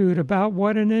attitude about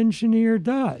what an engineer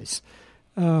does.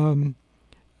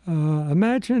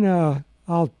 Imagine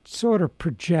I'll sort of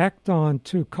project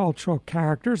onto cultural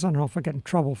characters. I don't know if I get in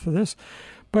trouble for this.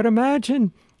 But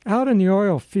imagine out in the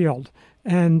oil field,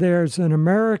 and there's an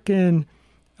American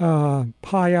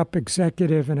high-up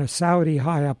executive and a Saudi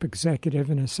high-up executive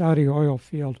in a Saudi oil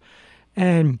field,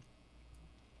 and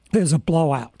there's a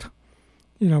blowout.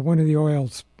 One of the oil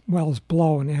wells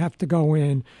blow, and they have to go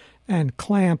in and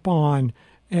clamp on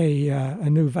a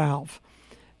new valve.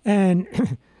 And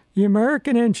the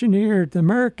American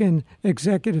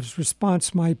executive's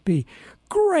response might be,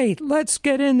 great. Let's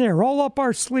get in there. Roll up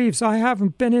our sleeves. I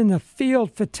haven't been in the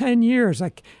field for 10 years.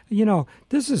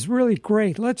 This is really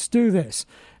great. Let's do this.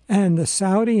 And the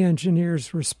Saudi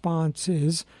engineer's response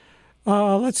is,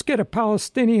 let's get a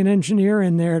Palestinian engineer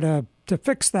in there to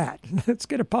fix that. Let's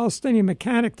get a Palestinian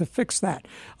mechanic to fix that.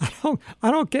 I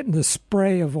don't get in the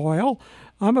spray of oil.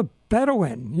 I'm a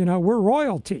Bedouin. We're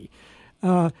royalty.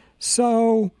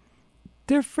 So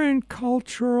different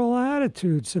cultural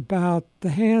attitudes about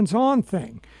the hands-on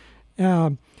thing.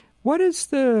 What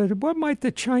might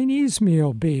the Chinese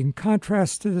meal be in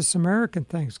contrast to this American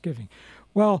Thanksgiving?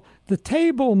 Well, the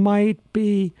table might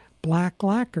be black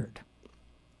lacquered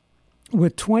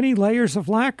with 20 layers of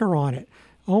lacquer on it,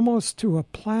 almost to a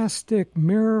plastic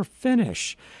mirror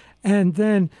finish. And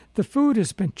then the food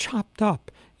has been chopped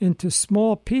up into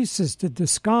small pieces to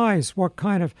disguise what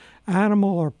kind of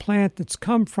animal or plant it's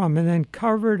come from, and then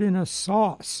covered in a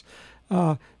sauce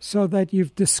so that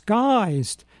you've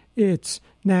disguised its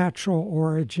natural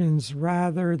origins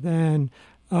rather than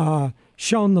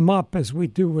shown them up as we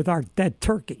do with our dead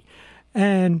turkey.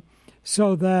 And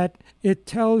so that it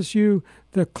tells you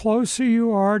the closer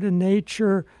you are to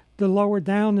nature, the lower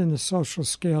down in the social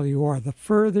scale you are. The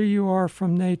further you are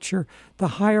from nature, the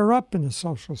higher up in the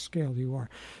social scale you are.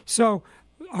 So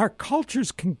our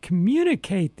cultures can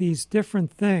communicate these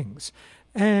different things.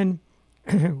 And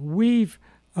we've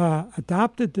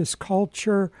adopted this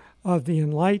culture of the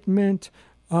Enlightenment,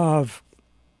 of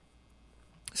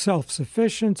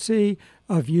self-sufficiency,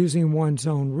 of using one's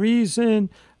own reason,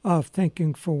 of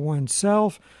thinking for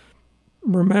oneself.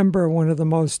 Remember, one of the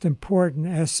most important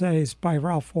essays by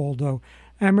Ralph Waldo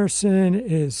Emerson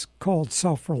is called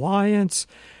Self-Reliance.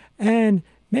 And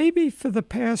maybe for the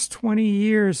past 20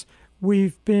 years,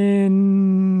 we've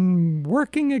been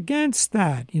working against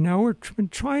that. We've been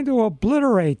trying to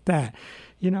obliterate that.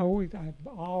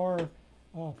 Our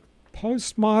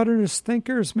postmodernist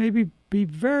thinkers maybe be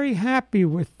very happy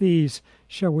with these,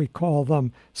 shall we call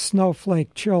them,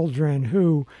 snowflake children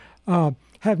who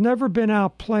have never been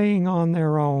out playing on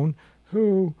their own,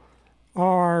 who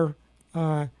are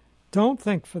don't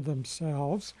think for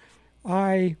themselves.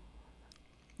 I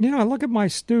look at my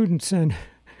students, and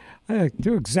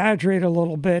to exaggerate a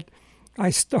little bit, I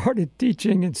started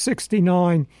teaching in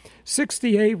 1969.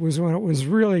 1968 was when it was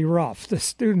really rough. The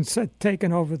students had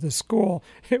taken over the school.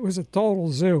 It was a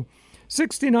total zoo.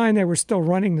 1969, they were still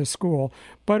running the school,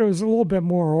 but it was a little bit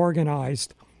more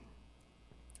organized.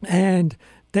 And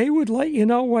they would let you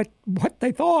know what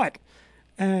they thought.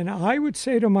 And I would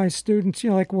say to my students,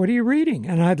 what are you reading?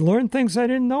 And I'd learn things I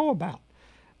didn't know about.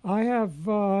 I have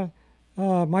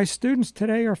my students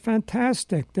today are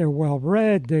fantastic. They're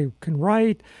well-read. They can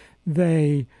write.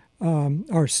 They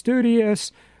are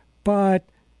studious. But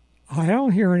I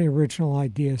don't hear any original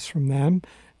ideas from them.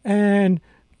 And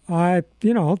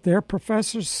their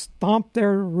professors stomp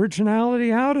their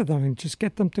originality out of them and just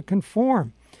get them to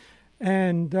conform.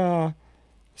 And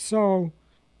so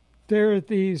there are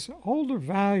these older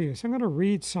values. I'm going to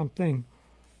read something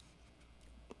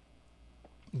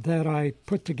that I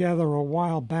put together a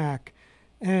while back,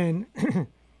 and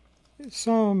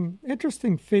some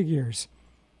interesting figures.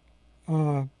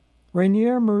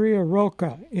 Rainier Maria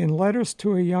Rilke in Letters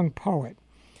to a Young Poet.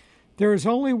 There is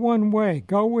only one way.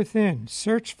 Go within.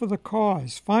 Search for the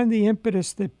cause. Find the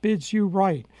impetus that bids you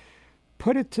write.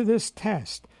 Put it to this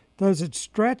test. Does it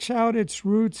stretch out its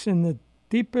roots in the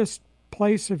deepest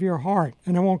place of your heart?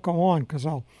 And I won't go on because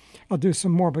I'll do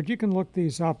some more, but you can look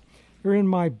these up. They're in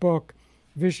my book,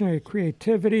 Visionary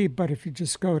Creativity, but if you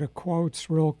just go to quotes,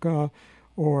 Rilke,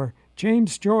 or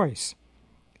James Joyce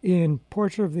in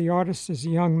Portrait of the Artist as a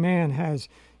Young Man has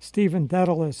Stephen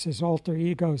Dedalus, his alter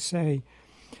ego, say,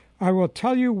 I will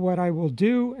tell you what I will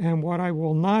do and what I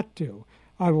will not do.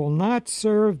 I will not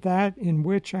serve that in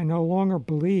which I no longer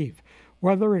believe,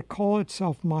 whether it call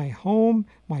itself my home,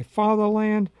 my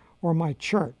fatherland, or my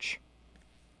church.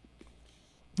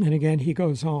 And again, he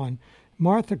goes on.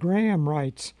 Martha Graham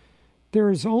writes, there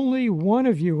is only one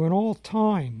of you in all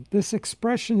time. This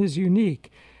expression is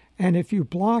unique, and if you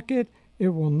block it, it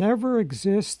will never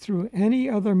exist through any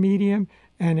other medium,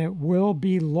 and it will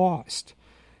be lost.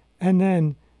 And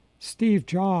then Steve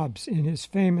Jobs, in his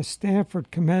famous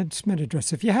Stanford commencement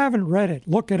address, if you haven't read it,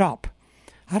 look it up.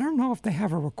 I don't know if they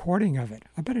have a recording of it.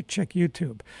 I better check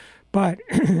YouTube. But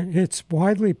it's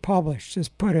widely published.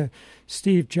 Just put a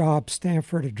Steve Jobs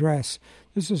Stanford address.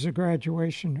 This is a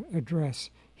graduation address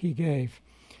he gave.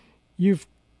 You've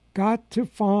got to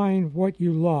find what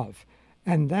you love.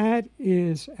 And that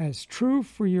is as true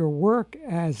for your work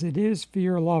as it is for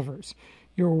your lovers.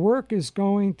 Your work is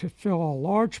going to fill a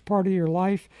large part of your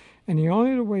life, And the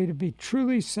only way to be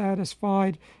truly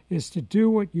satisfied is to do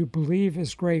what you believe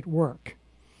is great work.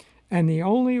 And the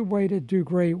only way to do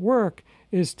great work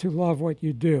is to love what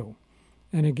you do.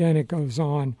 And again, it goes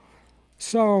on.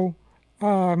 So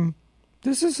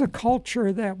this is a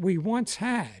culture that we once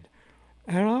had.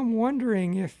 And I'm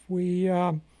wondering if we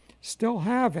still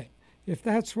have it, if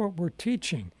that's what we're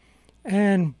teaching.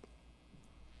 And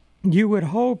you would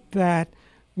hope that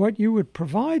what you would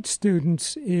provide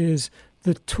students is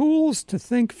the tools to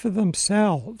think for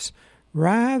themselves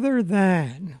rather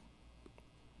than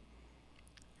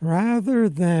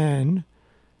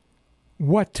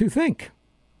what to think.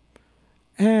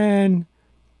 And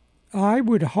I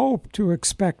would hope to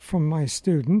expect from my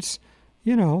students,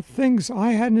 things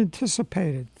I hadn't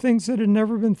anticipated, things that had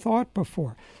never been thought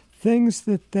before, things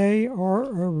that they are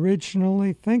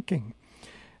originally thinking.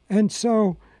 And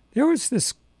so there was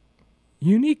this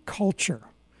unique culture,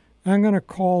 I'm going to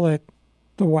call it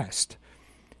the West,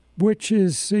 which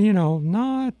is,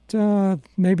 not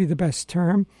maybe the best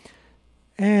term.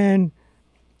 And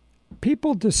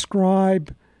people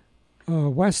describe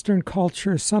Western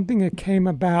culture as something that came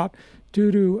about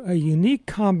due to a unique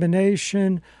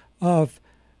combination of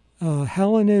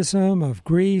Hellenism, of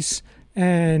Greece,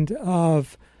 and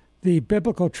of the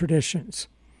biblical traditions.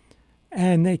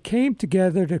 And they came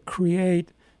together to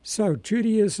create, so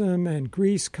Judaism and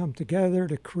Greece come together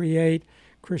to create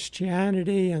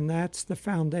Christianity, and that's the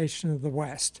foundation of the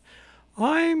West.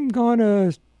 I'm going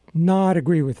to not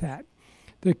agree with that.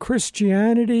 That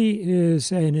Christianity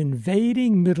is an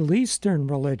invading Middle Eastern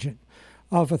religion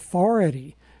of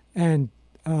authority, and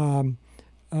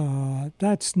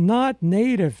that's not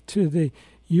native to the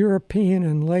European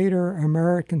and later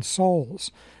American souls,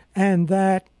 and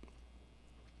that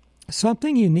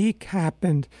something unique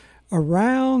happened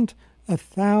around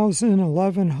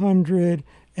 1100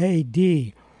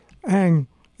 A.D., and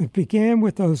it began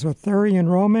with those Arthurian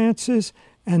romances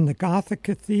and the Gothic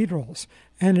cathedrals,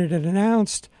 and it had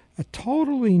announced a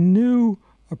totally new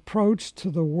approach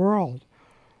to the world.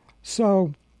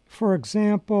 So, for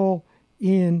example,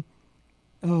 in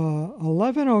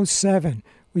 1107,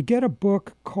 we get a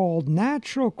book called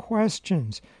Natural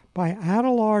Questions by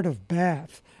Adelard of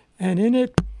Bath, and in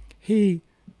it he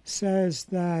says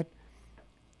that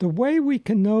the way we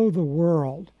can know the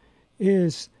world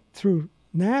is through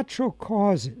natural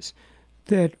causes,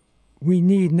 that we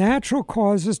need natural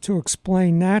causes to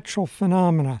explain natural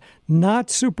phenomena,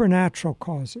 not supernatural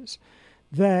causes,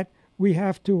 that we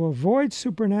have to avoid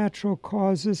supernatural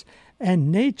causes,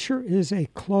 and nature is a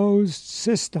closed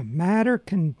system. Matter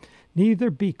can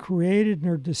neither be created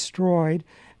nor destroyed,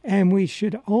 and we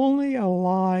should only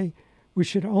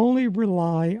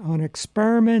rely on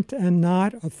experiment and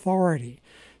not authority.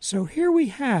 So here we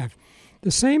have the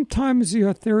same time as the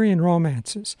Arthurian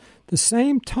romances, the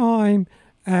same time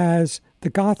as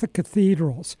the Gothic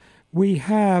cathedrals, we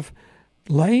have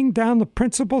laying down the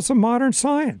principles of modern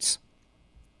science,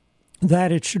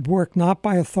 that it should work not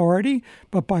by authority,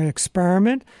 but by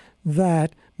experiment,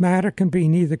 that matter can be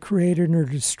neither created nor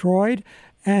destroyed,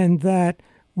 and that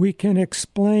we can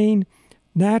explain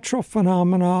natural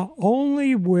phenomena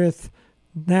only with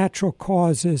natural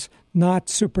causes, not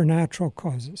supernatural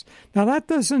causes. Now that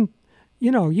doesn't,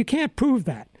 you can't prove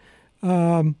that.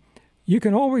 You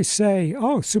can always say,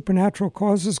 supernatural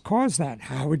causes cause that.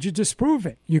 How would you disprove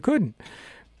it? You couldn't.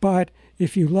 But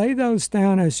if you lay those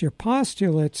down as your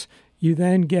postulates, you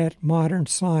then get modern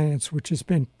science, which has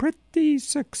been pretty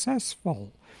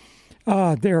successful.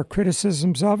 There are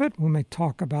criticisms of it. We may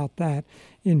talk about that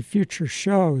in future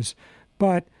shows.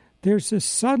 But there's this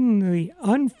suddenly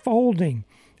unfolding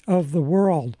of the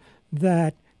world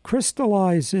that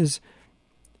crystallizes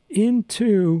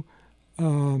into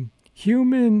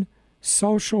human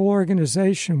social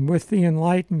organization with the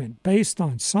Enlightenment based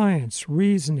on science,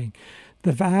 reasoning,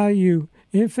 the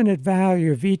infinite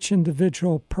value of each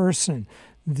individual person,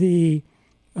 the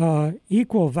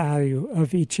equal value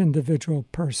of each individual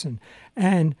person.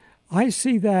 And I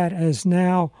see that as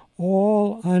now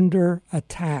all under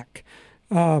attack.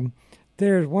 One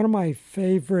of my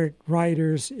favorite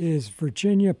writers is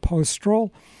Virginia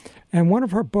Postrel, and one of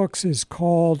her books is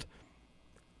called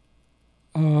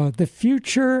The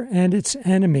Future and Its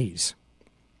Enemies.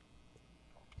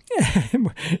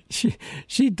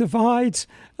 She divides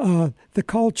the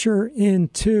culture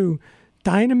into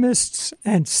dynamists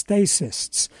and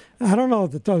stasists. I don't know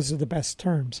that those are the best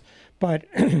terms, but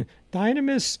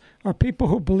dynamists are people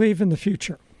who believe in the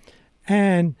future,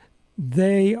 and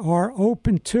they are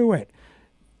open to it.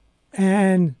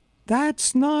 And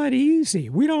that's not easy.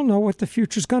 We don't know what the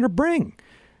future's going to bring.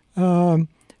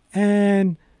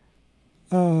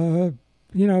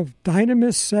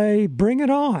 dynamists say, bring it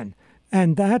on.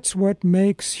 And that's what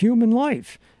makes human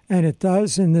life. And it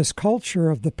does in this culture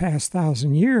of the past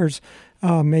 1,000 years.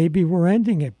 Maybe we're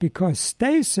ending it because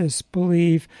stasis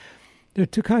believe there are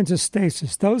two kinds of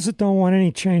stasis. Those that don't want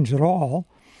any change at all,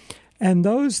 and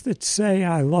those that say,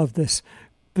 I love this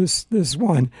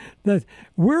one, that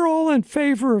we're all in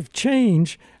favor of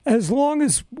change as long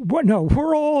as,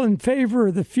 we're all in favor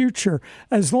of the future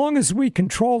as long as we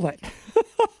control it.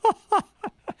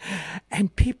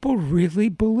 And people really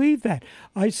believe that.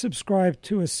 I subscribe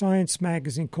to a science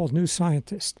magazine called New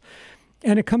Scientist,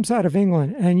 and it comes out of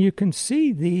England, and you can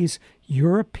see these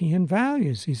European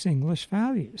values, these English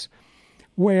values,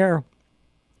 where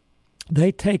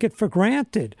they take it for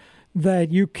granted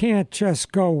that you can't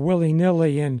just go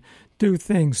willy-nilly and do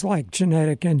things like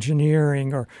genetic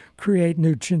engineering or create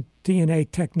new DNA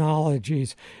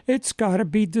technologies. It's got to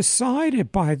be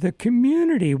decided by the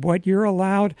community what you're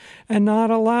allowed and not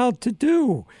allowed to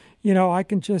do. I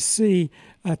can just see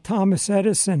Thomas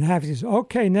Edison have these,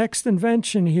 okay, next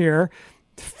invention here,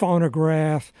 the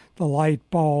phonograph, the light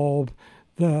bulb,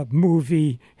 the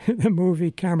movie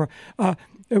camera.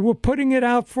 We're putting it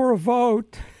out for a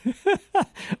vote.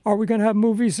 Are we going to have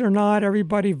movies or not?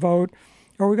 Everybody vote.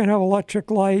 Are we going to have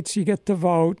electric lights? You get to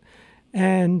vote.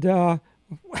 And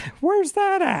where's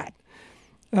that at?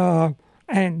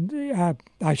 And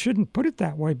I shouldn't put it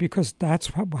that way because that's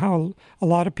how a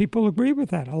lot of people agree with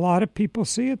that. A lot of people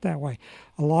see it that way.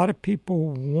 A lot of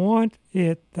people want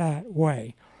it that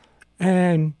way.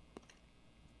 And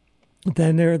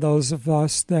then there are those of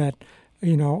us that,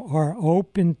 are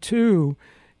open to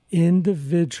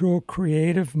individual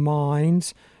creative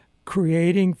minds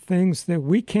creating things that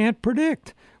we can't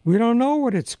predict. We don't know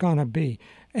what it's going to be.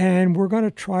 And we're going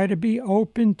to try to be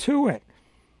open to it.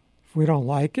 If we don't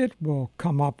like it, we'll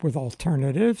come up with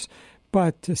alternatives.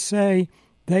 But to say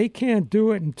they can't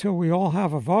do it until we all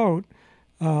have a vote,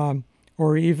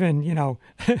 or even,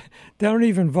 they don't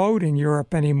even vote in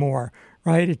Europe anymore,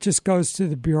 right? It just goes to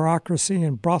the bureaucracy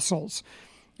in Brussels.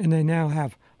 And they now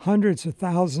have hundreds of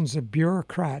thousands of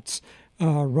bureaucrats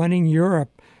running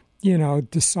Europe,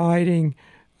 deciding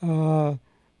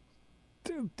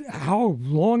how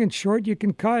long and short you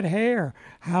can cut hair,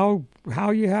 how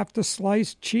you have to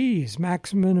slice cheese,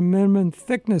 maximum and minimum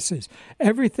thicknesses.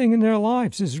 Everything in their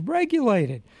lives is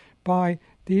regulated by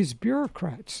these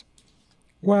bureaucrats.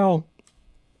 Well,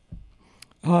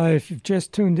 if you've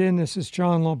just tuned in, this is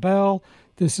John Lobel.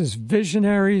 This is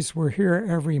Visionaries. We're here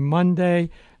every Monday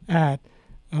at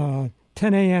 10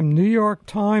 a.m. New York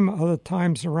time, other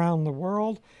times around the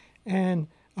world. And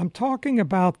I'm talking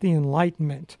about the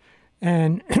Enlightenment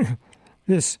and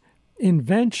this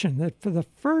invention that for the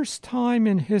first time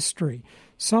in history,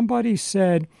 somebody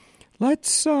said, let's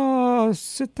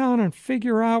sit down and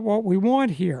figure out what we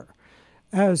want here,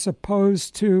 as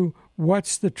opposed to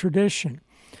what's the tradition,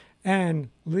 and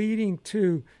leading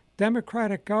to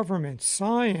democratic government,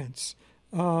 science,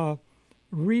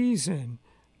 reason,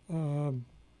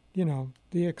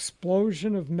 the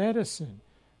explosion of medicine,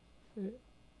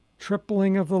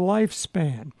 tripling of the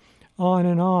lifespan, on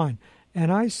and on.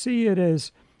 And I see it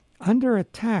as under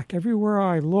attack everywhere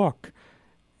I look.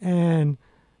 And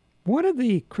one of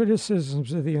the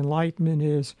criticisms of the Enlightenment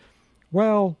is,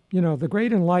 the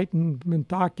Great Enlightenment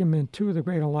document, two of the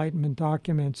Great Enlightenment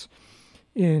documents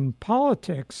in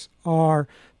politics are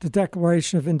the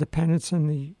Declaration of Independence and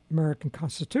the American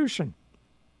Constitution.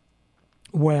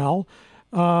 Well,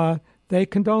 they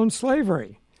condone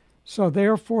slavery. So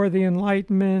therefore, the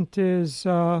Enlightenment is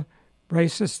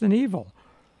racist and evil.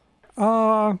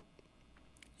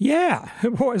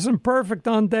 It wasn't perfect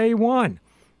on day one.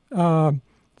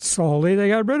 Slowly, they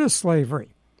got rid of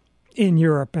slavery. In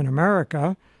Europe and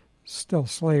America, still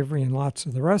slavery in lots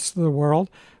of the rest of the world,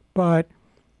 but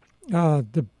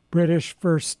the British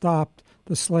first stopped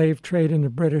the slave trade in the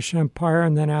British Empire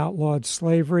and then outlawed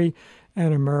slavery,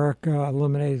 and America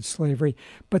eliminated slavery.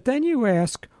 But then you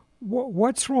ask,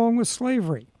 what's wrong with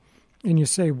slavery? And you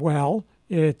say, well,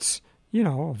 it's,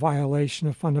 a violation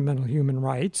of fundamental human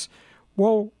rights.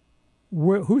 Well,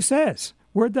 who says?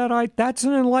 That's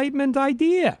an Enlightenment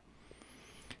idea.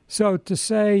 So to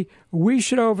say we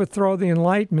should overthrow the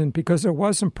Enlightenment because it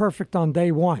wasn't perfect on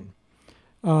day one.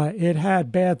 It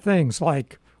had bad things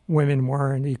like women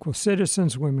weren't equal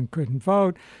citizens, women couldn't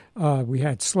vote, we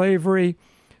had slavery.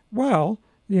 Well,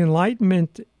 the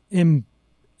Enlightenment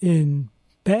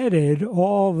embedded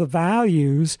all the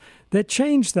values that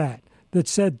changed that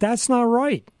said that's not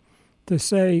right, to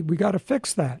say we got to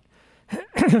fix that.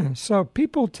 So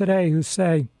people today who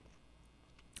say,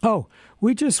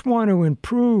 we just want to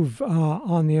improve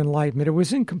on the Enlightenment, it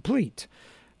was incomplete.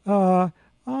 I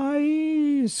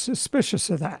I'm suspicious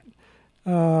of that.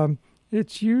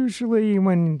 It's usually,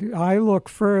 when I look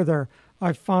further,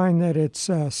 I find that it's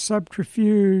a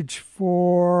subterfuge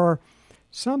for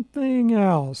something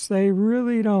else. They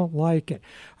really don't like it.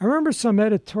 I remember some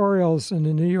editorials in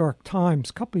the New York Times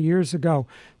a couple of years ago.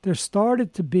 There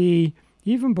started to be,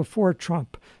 even before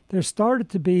Trump, there started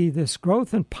to be this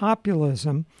growth in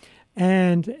populism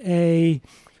and an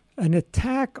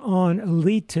attack on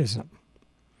elitism.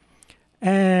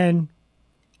 And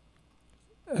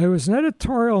there was an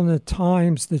editorial in the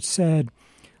Times that said,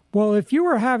 well, if you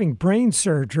were having brain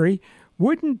surgery,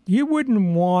 you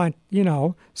wouldn't want,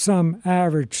 some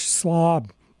average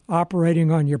slob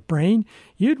operating on your brain.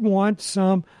 You'd want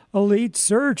some elite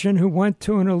surgeon who went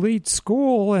to an elite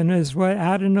school and is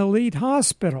at an elite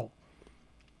hospital.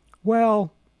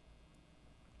 Well,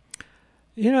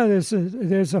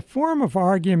 there's a form of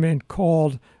argument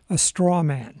called a straw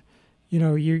man.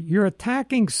 You're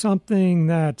attacking something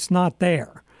that's not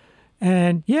there.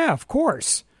 And yeah, of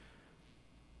course.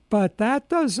 But that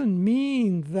doesn't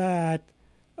mean that,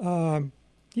 the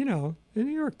New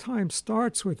York Times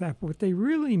starts with that. But what they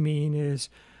really mean is,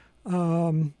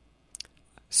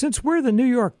 since we're the New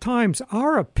York Times,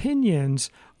 our opinions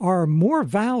are more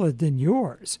valid than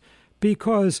yours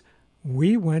because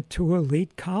we went to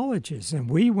elite colleges and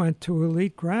we went to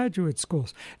elite graduate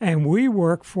schools and we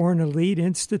work for an elite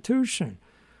institution.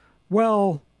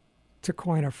 Well, to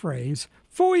coin a phrase,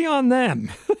 phooey on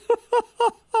them.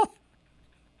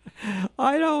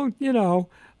 I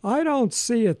don't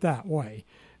see it that way.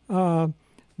 This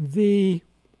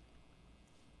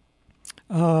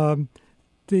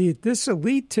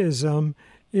elitism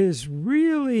is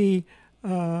really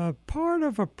part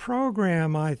of a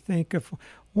program, I think, of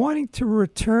wanting to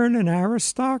return an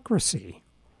aristocracy.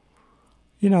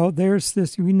 There's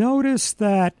this. We notice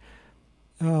that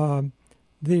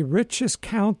the richest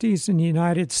counties in the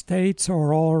United States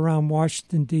are all around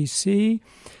Washington, D.C.,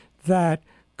 that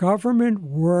government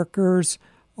workers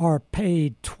are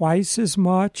paid twice as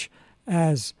much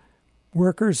as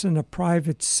workers in the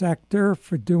private sector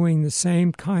for doing the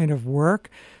same kind of work.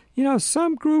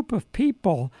 Some group of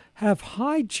people have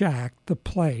hijacked the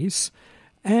place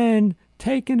and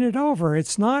taken it over.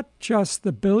 It's not just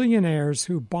the billionaires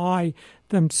who buy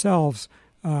themselves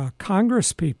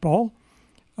congresspeople,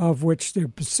 of which there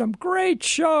are some great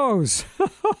shows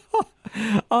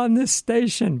on this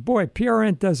station. Boy,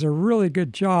 PRN does a really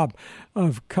good job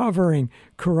of covering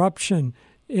corruption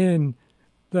in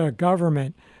the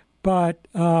government, but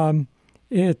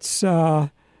it's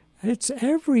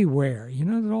everywhere.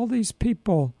 All these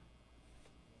people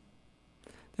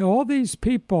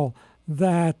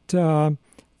that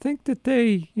think that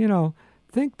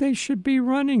think they should be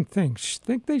running things,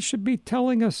 think they should be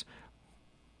telling us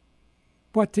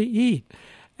what to eat.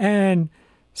 And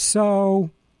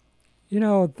so,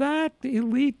 that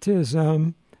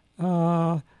elitism,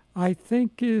 I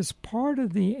think, is part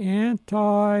of the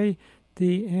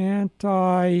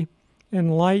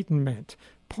anti-Enlightenment,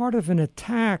 part of an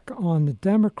attack on the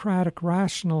democratic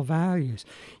rational values.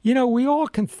 We all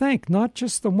can think, not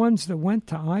just the ones that went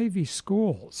to Ivy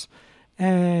schools.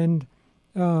 And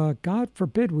God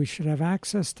forbid we should have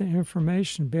access to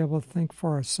information, be able to think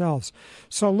for ourselves.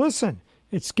 So listen,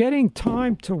 it's getting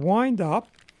time to wind up.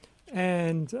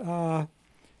 And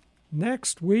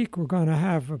next week we're going to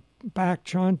have back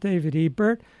John David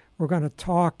Ebert. We're going to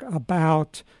talk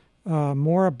about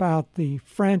more about the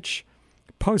French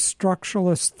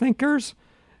post-structuralist thinkers.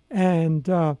 And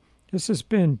this has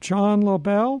been John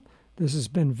Lobel. This has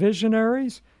been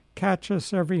Visionaries. Catch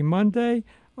us every Monday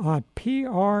on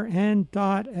prn.fm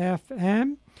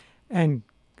and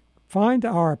find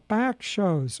our back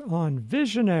shows on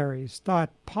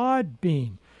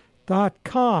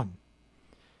visionaries.podbean.com.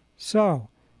 So,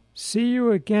 see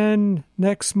you again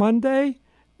next Monday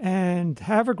and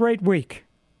have a great week.